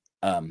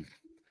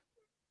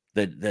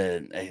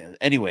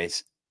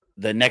 Anyways,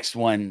 the next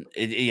one,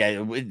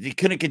 it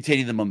couldn't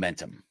continue the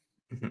momentum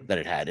that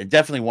it had. It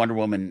definitely, Wonder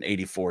Woman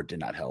 84 did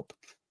not help.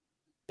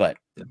 But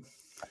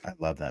I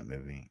love that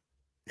movie.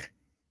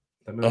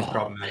 That movie's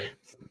problematic.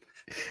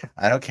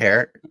 I don't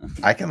care.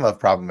 I can love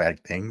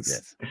problematic things.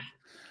 Yes.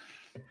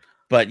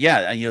 But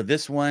yeah,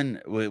 this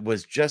one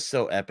was just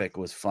so epic.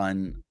 Was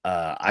fun.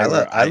 I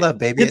love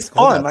Baby. It's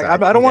fun. Like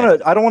I don't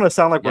want to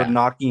sound like we're Yeah.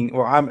 knocking,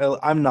 or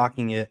I'm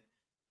knocking it,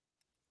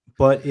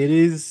 but it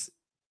is.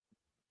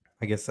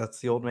 I guess that's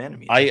the old man in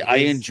me. I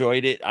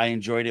enjoyed it. I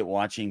enjoyed it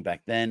watching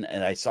back then,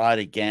 and I saw it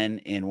again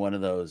in one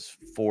of those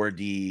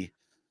 4D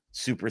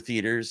super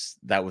theaters.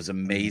 That was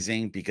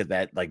amazing because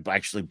that like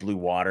actually blew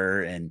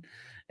water and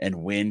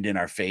wind in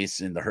our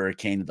face in the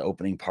hurricane at the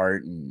opening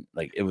part, and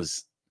like it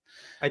was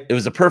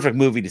a perfect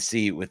movie to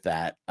see with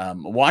that.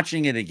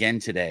 Watching it again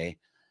today,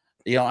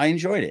 I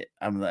enjoyed it.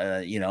 I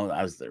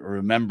was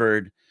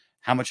remembered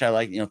how much I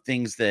like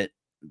things that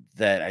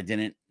I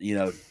didn't.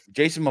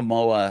 Jason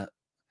Momoa.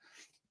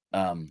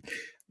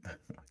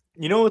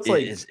 It's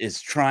like is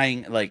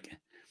trying, like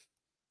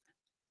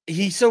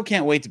he so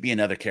can't wait to be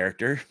another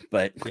character,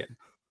 but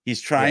he's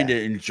trying to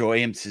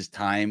enjoy his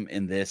time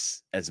in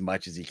this as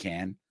much as he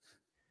can.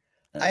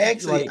 I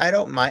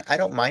don't mind him. I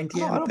don't mind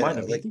him.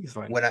 Like, I think he's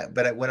fine.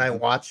 When I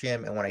watch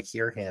him and when I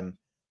hear him,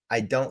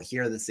 I don't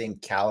hear the same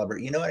caliber.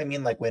 You know what I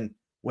mean? Like when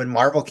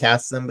Marvel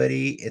casts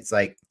somebody, it's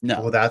like,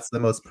 no, well, that's the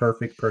most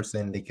perfect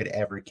person they could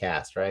ever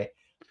cast, right?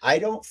 I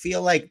don't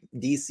feel like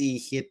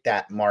DC hit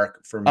that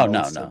mark for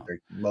most of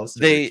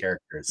their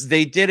characters.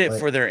 They did it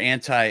for their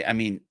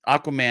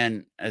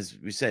Aquaman, as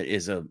we said,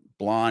 is a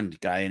blonde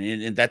guy,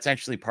 and that's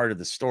actually part of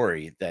the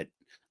story that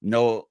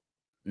no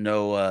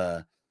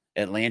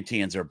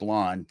Atlanteans are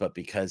blonde, but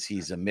because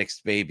he's a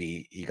mixed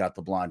baby, he got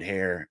the blonde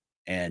hair,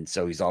 and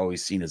so he's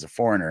always seen as a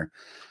foreigner.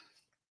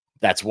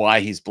 That's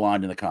why he's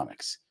blonde in the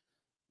comics.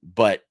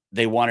 But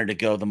they wanted to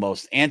go the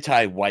most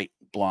anti-white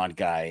blonde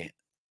guy.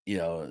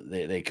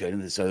 They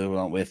couldn't, so they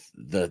went with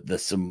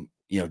some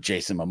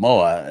Jason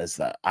Momoa as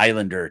the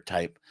Islander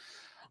type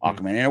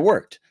Aquaman, and it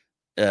worked.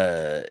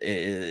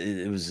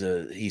 It was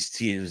an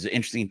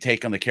interesting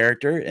take on the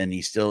character, and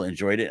he still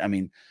enjoyed it. I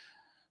mean,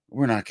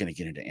 we're not going to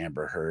get into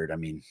Amber Heard. I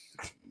mean,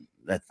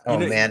 that's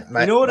man,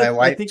 my wife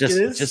I think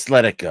just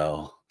let it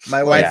go.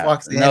 My wife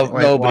walks in.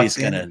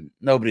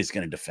 Nobody's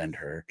gonna defend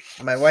her.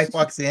 My wife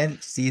walks in,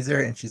 sees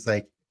her, and she's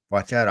like,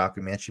 "Watch out,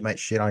 Aquaman! She might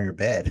shit on your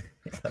bed."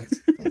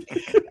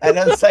 And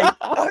I was like,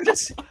 I'm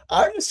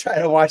just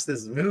trying to watch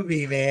this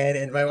movie, man.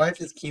 And my wife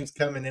just keeps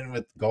coming in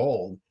with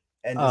gold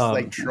and just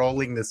like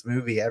trolling this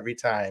movie every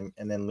time,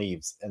 and then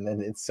leaves. And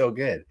then it's so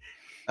good.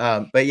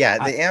 But yeah,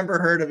 the Amber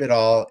Heard of it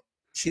all.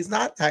 She's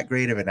not that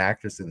great of an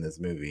actress in this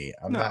movie.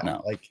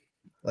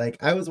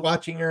 Like I was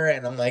watching her,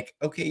 and I'm like,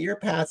 okay, you're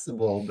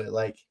passable, but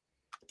like,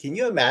 can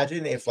you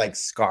imagine if like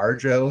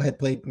ScarJo had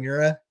played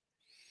Mira?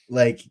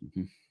 Like,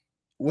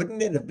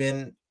 wouldn't it have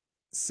been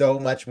so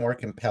much more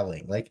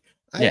compelling? Like,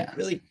 I don't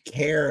really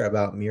care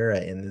about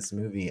Mira in this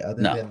movie,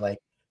 other than like,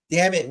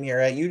 damn it,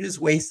 Mira, you just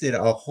wasted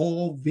a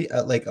whole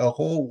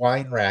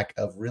wine rack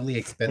of really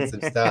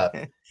expensive stuff.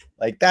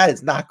 Like, that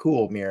is not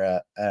cool,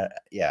 Mira.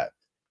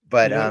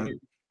 But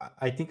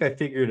I think I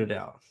figured it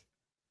out.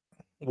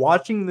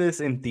 Watching this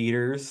in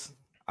theaters,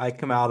 I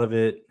come out of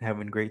it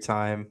having a great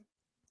time.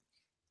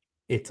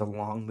 It's a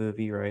long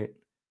movie, right?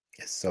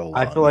 It's so long.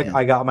 I feel like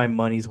I got my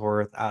money's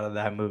worth out of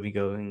that movie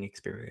going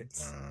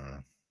experience.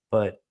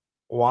 But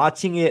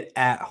watching it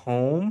at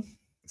home,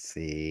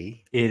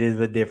 it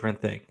is a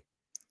different thing.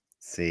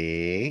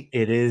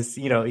 It is,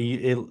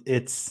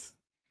 it's.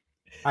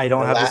 I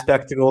don't have the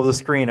spectacle of the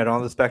screen. I don't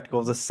have the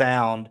spectacle of the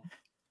sound.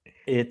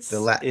 It's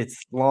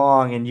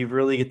long, and you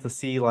really get to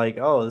see like,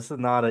 oh, this is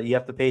not you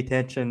have to pay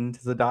attention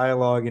to the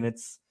dialogue, and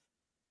it's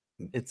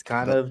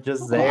kind of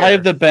just there. I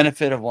have the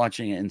benefit of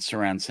watching it in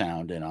surround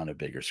sound and on a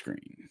bigger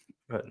screen.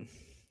 But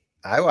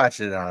I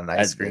watched it on a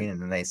nice screen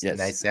and a nice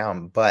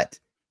sound. But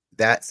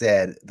that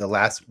said, the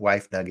last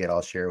wife nugget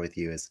I'll share with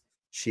you is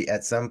she,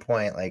 at some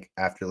point, like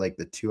after like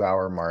the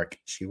 2-hour mark,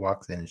 she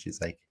walks in and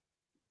she's like,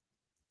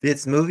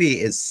 "This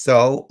movie is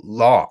so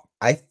long.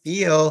 I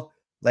feel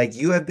like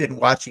you have been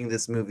watching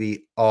this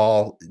movie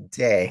all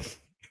day.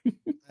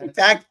 In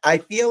fact, I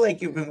feel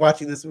like you've been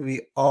watching this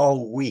movie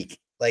all week.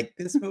 Like,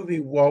 this movie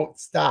won't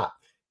stop."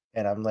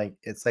 And I'm like,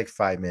 it's like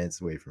 5 minutes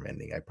away from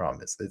ending. I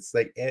promise. It's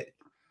like it.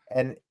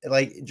 And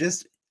like,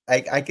 just,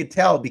 I could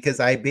tell because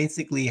I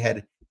basically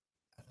had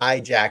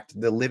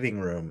hijacked the living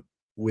room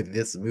with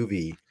this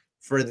movie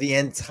for the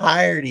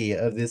entirety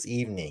of this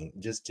evening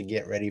just to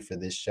get ready for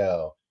this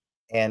show.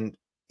 And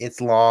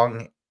it's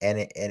long,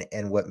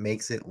 and what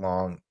makes it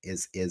long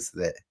is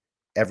that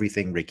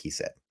everything Ricky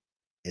said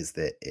is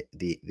that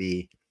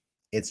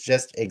it's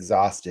just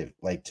exhaustive.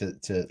 Like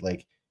to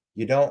like,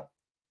 you don't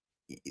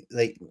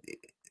like.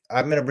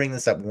 I'm gonna bring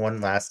this up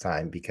one last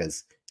time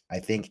because I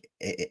think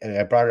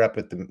I brought it up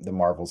with the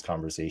Marvels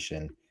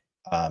conversation,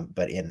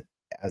 but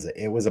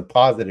it was a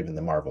positive in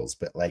the Marvels,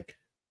 but like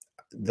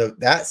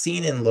that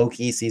scene in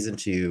Loki season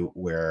 2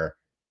 where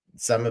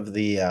some of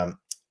the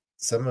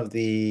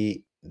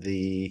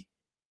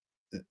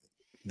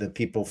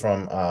people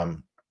from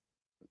I'm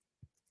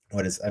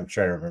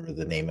trying to remember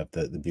the name of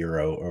the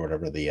bureau or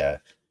whatever,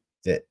 the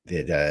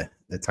the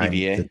time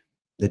TVA?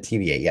 the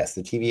TVA, yes,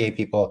 the TVA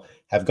people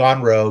have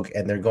gone rogue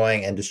and they're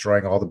going and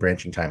destroying all the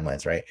branching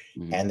timelines, right?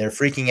 Mhm. And they're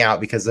freaking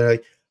out because they're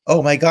like,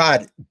 oh my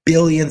god,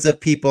 billions of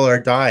people are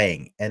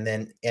dying. And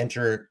then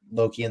enter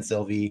Loki and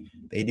Sylvie.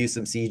 They do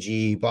some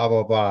CG, blah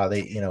blah blah.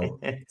 They,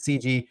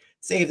 CG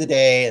save the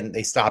day and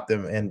they stop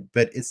them.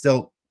 But it's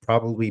still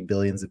probably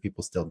billions of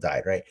people still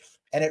died, right?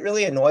 And it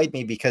really annoyed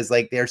me because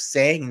like they're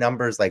saying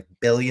numbers like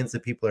billions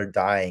of people are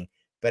dying,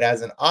 but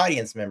as an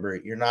audience member,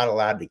 you're not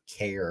allowed to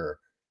care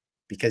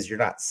because you're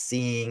not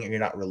seeing, you're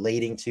not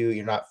relating to,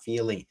 you're not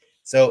feeling.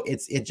 So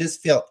it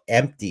just felt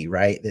empty,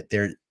 right? That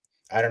they're,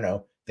 I don't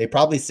know, they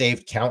probably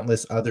saved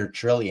countless other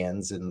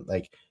trillions and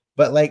like,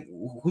 but like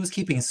who's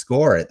keeping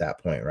score at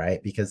that point,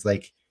 right? Because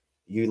like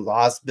you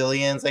lost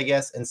billions, I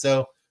guess. And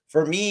so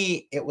for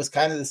me, it was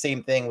kind of the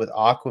same thing with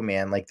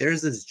Aquaman. Like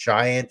there's this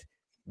giant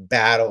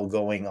battle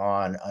going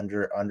on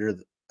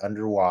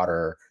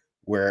underwater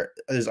where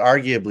there's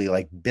arguably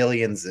like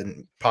billions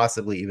and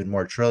possibly even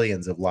more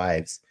trillions of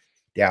lives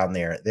down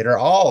there that are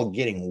all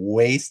getting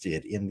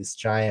wasted in this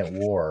giant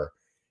war,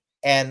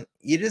 and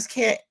you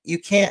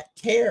can't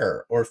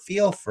care or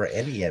feel for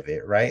any of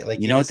it, right? Like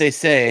You know what they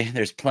say,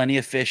 there's plenty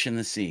of fish in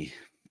the sea.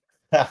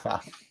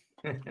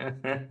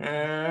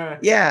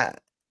 Yeah,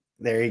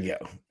 there you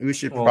go. We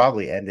should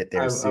probably end it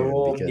there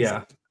soon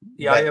because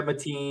Yahya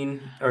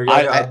Mateen or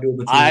I Yahya Abdul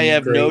Mateen. I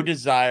have no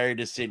desire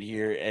to sit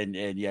here and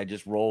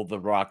just roll the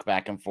rock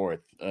back and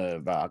forth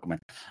about Aquaman.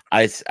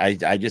 I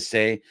just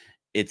say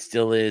it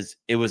still is.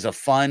 It was a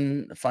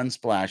fun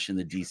splash in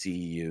the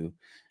DCEU,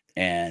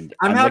 and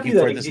I'm happy looking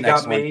that for this it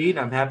next got one. made.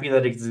 I'm happy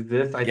that it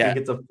exists. I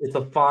think it's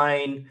a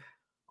fine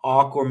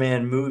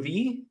Aquaman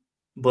movie,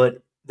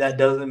 but that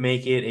doesn't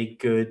make it a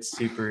great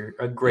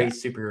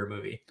superhero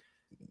movie.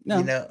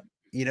 No.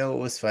 You know what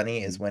was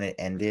funny is when it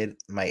ended,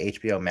 my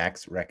HBO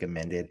Max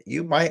recommended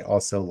you might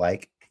also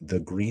like The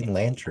Green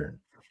Lantern.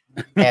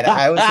 And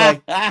I was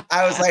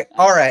like,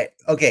 all right,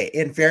 okay.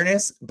 In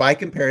fairness, by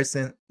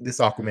comparison, this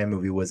Aquaman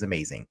movie was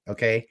amazing.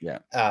 Okay. Yeah.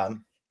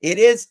 It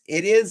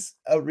is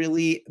a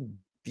really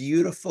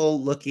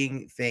beautiful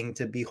looking thing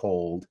to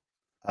behold.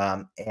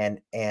 And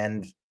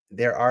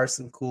there are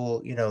some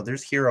cool,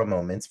 there's hero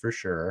moments for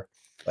sure.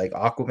 Like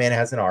Aquaman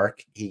has an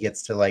arc. He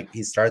gets to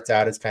he starts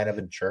out as kind of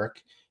a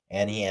jerk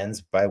and he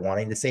ends by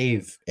wanting to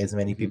save as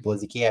many people as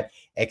he can,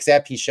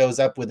 except he shows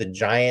up with a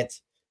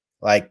giant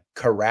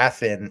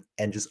Caraffin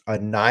and just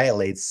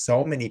annihilates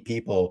so many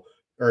people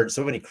or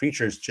so many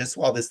creatures just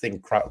while this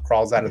thing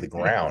crawls out of the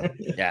ground.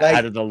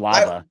 Out of the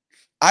lava.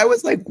 I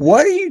was like,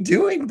 what are you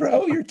doing,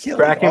 bro? You're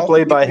killing Kraken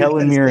played by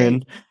Helen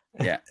Mirren.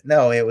 Yeah.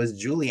 No, it was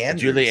Julie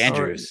Andrews. Julie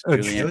Andrews.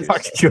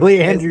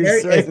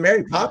 It's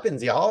Mary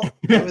Poppins, y'all.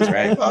 It was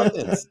Mary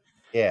Poppins.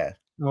 Yeah.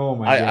 Oh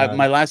my god.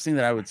 My last thing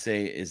that I would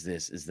say is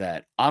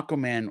that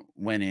Aquaman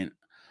went in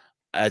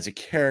as a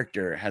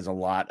character has a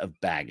lot of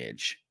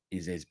baggage.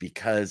 Is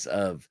because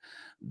of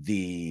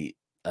the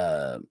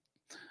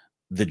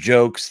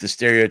jokes, the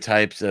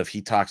stereotypes of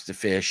he talks to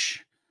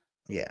fish,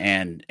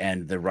 and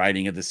the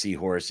riding of the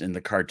seahorse in the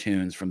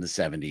cartoons from the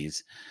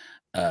 70s.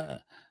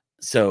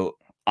 So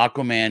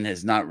Aquaman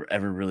has not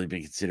ever really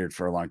been considered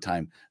for a long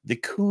time the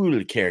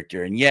cool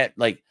character, and yet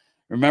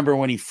remember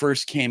when he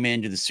first came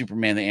into the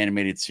Superman the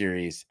animated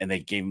series and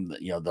they gave him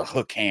the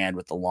hook hand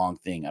with the long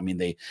thing. I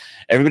mean,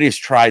 everybody has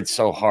tried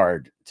so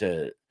hard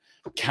to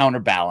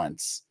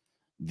counterbalance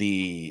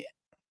the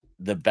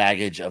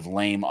baggage of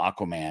lame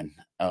Aquaman,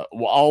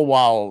 all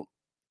while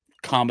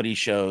comedy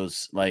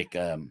shows like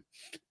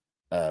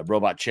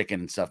Robot Chicken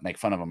and stuff make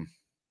fun of him.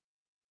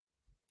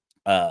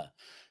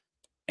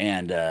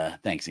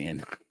 Thanks,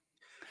 Ian.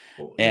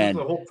 Well, and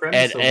the whole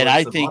premise and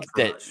I think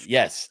that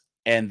yes,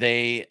 and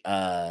they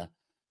I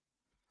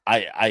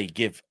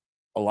give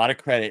a lot of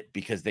credit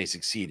because they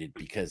succeeded,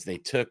 because they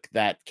took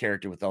that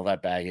character with all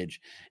that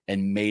baggage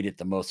and made it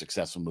the most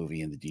successful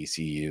movie in the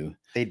DCU.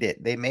 They did.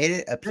 They made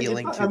it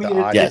appealing to the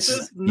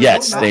audience.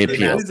 Yes, they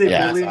appealed. It is a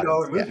 $1 billion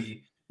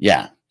movie.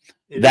 Yeah.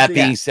 That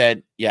being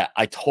said,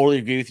 I totally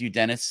agree with you,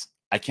 Dennis.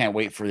 I can't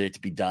wait for it to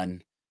be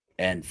done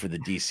and for the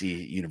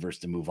DC universe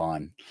to move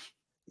on.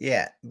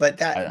 Yeah,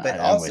 but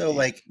also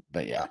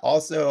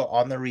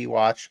on the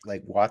rewatch,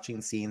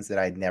 watching scenes that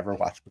I'd never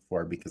watched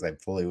before because I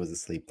fully was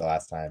asleep the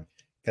last time.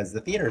 Because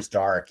the theater's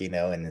dark,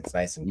 and it's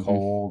nice and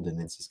cold,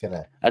 and it's just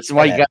gonna. That's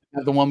why you got to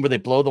have the one where they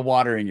blow the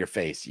water in your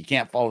face. You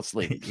can't fall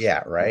asleep.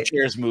 Yeah, right. The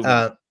chair's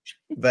moving.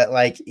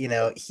 But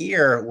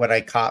here when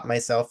I caught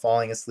myself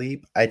falling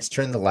asleep, I just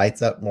turned the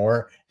lights up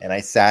more, and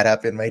I sat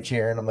up in my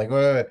chair, and I'm like,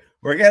 wait,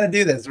 we're gonna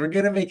do this. We're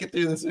gonna make it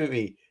through this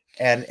movie.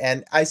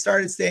 And I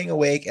started staying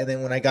awake, and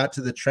then when I got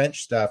to the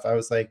trench stuff, I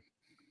was like,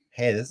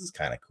 hey, this is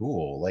kind of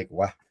cool. Like,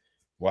 why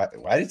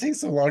did it take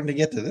so long to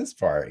get to this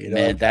part?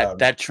 Man,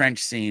 that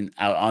trench scene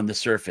out on the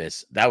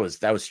surface, that was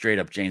straight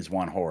up James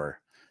Wan horror.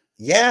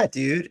 Yeah,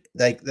 dude.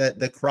 Like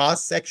the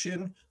cross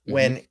section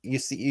when you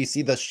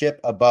see the ship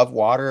above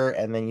water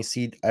and then you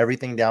see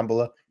everything down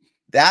below.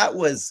 That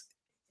was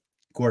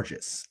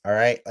gorgeous. All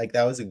right. Like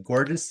that was a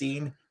gorgeous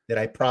scene that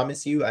I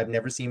promise you I've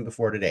never seen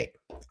before today.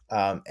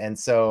 And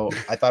so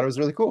I thought it was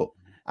really cool.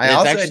 I It's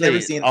also actually had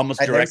never seen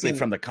almost I'd never directly seen-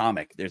 from the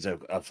comic. There's a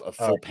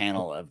full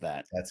panel of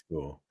that. That's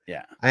cool.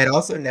 Yeah, I had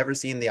also never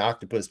seen the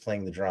octopus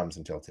playing the drums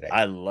until today.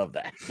 I love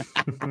that.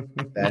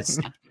 That's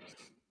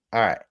all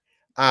right.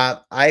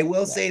 I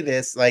will say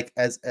this, like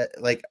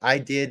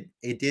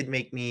it did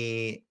make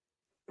me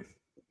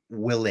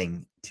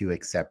willing to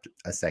accept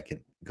a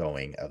second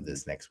going of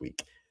this next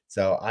week.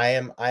 So I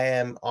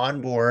am on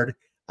board.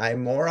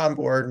 I'm more on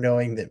board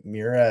knowing that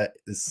Mira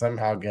is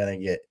somehow gonna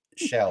get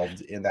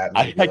shelved in that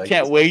movie. I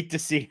can't wait to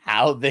see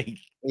how they.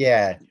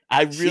 Yeah,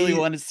 I really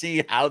want to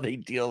see how they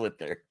deal with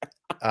her.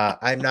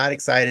 I'm not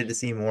excited to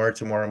see more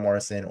Tamora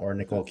Morrison or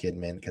Nicole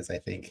Kidman because I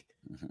think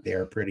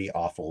they're pretty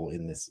awful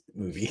in this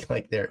movie.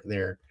 Like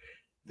they're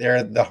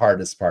the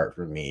hardest part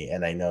for me,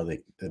 and I know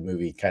that the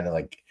movie kind of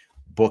like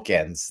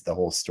bookends the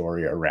whole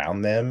story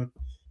around them.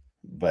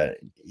 But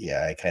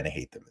yeah, I kind of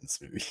hate them in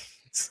this movie.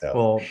 So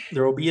well,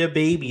 there will be a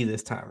baby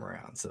this time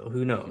around, so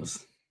who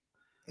knows?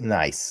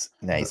 nice.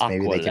 Maybe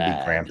they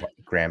can Aqualad. be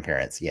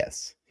grandparents.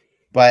 Yes.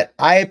 But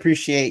I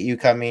appreciate you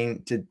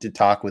coming to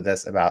talk with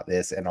us about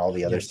this and all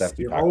the other stuff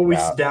we You're talked always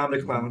about. down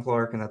to clown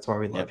Clarke, and that's why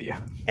we love you.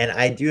 And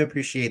I do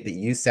appreciate that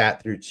you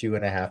sat through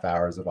 2.5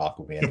 hours of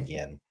Aquaman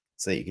again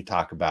so that you could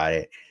talk about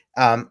it.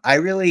 I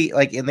really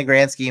like, in the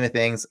grand scheme of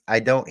things, I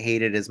don't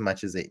hate it as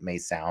much as it may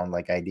sound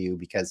like I do,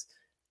 because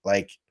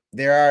like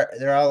there are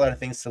a lot of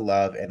things to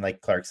love, and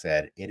like Clarke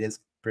said, it is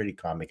pretty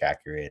comic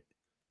accurate.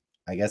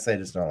 I guess I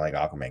just don't like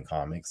Aquaman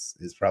comics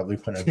is probably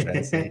what I'm trying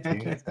to say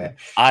too. So,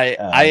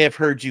 I have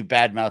heard you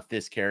badmouth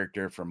this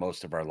character for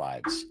most of our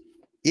lives.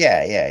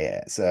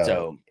 Yeah.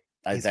 So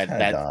he's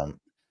that dumb.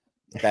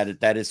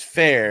 that is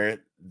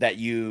fair that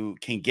you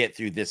can get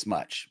through this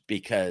much,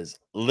 because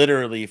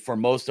literally for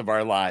most of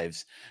our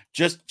lives,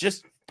 just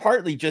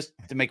partly just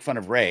to make fun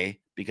of Ray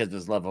because of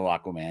his love of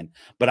Aquaman,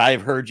 but I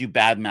have heard you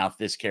badmouth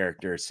this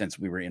character since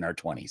we were in our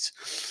 20s.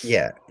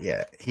 Yeah.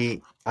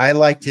 I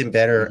liked him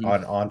better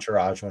on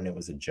Entourage when it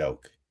was a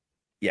joke.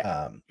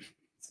 Yeah.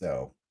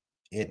 So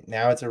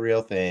now it's a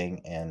real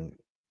thing, and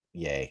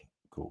yay,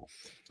 cool.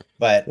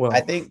 But Well,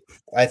 I think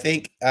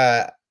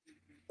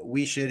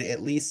we should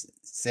at least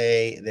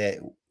say that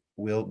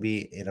we'll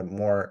be in a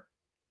more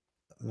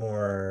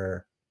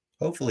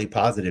hopefully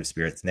positive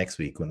spirits next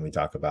week when we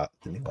talk about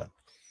the new one.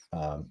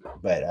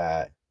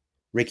 But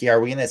Ricky,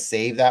 are we gonna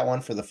save that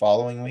one for the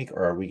following week,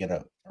 or are we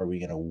gonna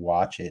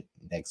watch it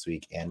next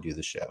week and do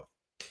the show?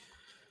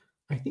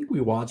 I think we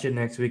watch it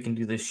next week and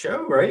do the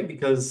show, right?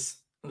 Because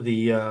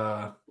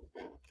we're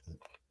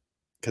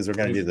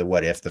gonna do the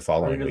what if the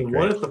following week.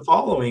 What if the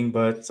following?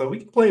 But so we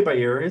can play by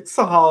ear. It's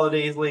the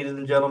holidays, ladies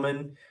and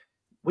gentlemen.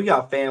 We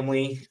got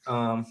family,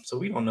 so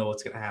we don't know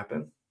what's gonna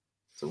happen.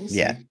 So we'll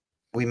see.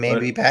 We may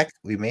be back.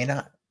 We may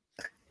not.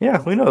 Yeah,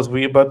 who knows?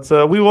 We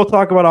will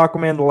talk about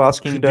Aquaman: The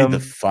Lost Kingdom. Could be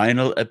the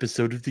final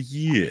episode of the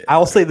year.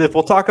 I'll say that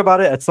we'll talk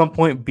about it at some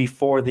point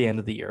before the end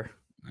of the year.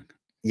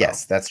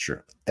 Yes, that's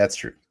true.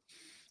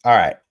 All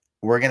right,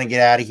 we're gonna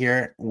get out of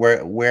here.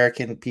 Where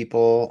can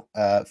people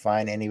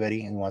find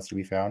anybody who wants to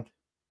be found?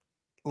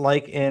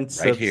 Like and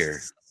Right here.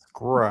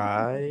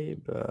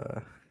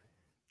 Subscribe.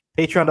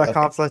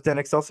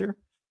 Patreon.com/DenExcelsior.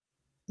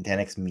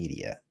 Denex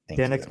Media.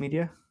 Denex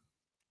Media.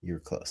 You're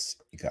close.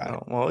 You got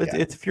it. Well,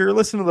 it's if you're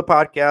listening to the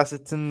podcast,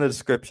 it's in the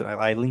description.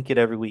 I link it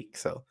every week,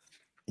 so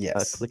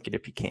yes, click it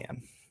if you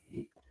can.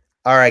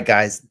 All right,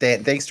 guys.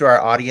 Thanks to our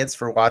audience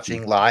for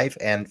watching live,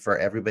 and for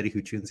everybody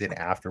who tunes in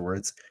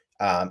afterwards.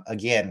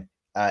 Again,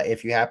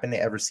 if you happen to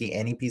ever see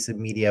any piece of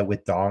media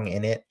with dong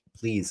in it,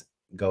 please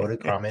go to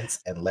comments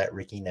and let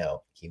Ricky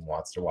know he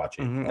wants to watch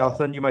it. I'll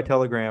send you my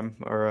Telegram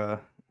or.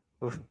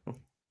 All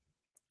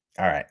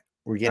right,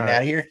 we're getting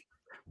out of here.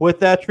 With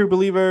that, true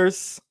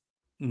believers,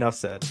 enough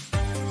said.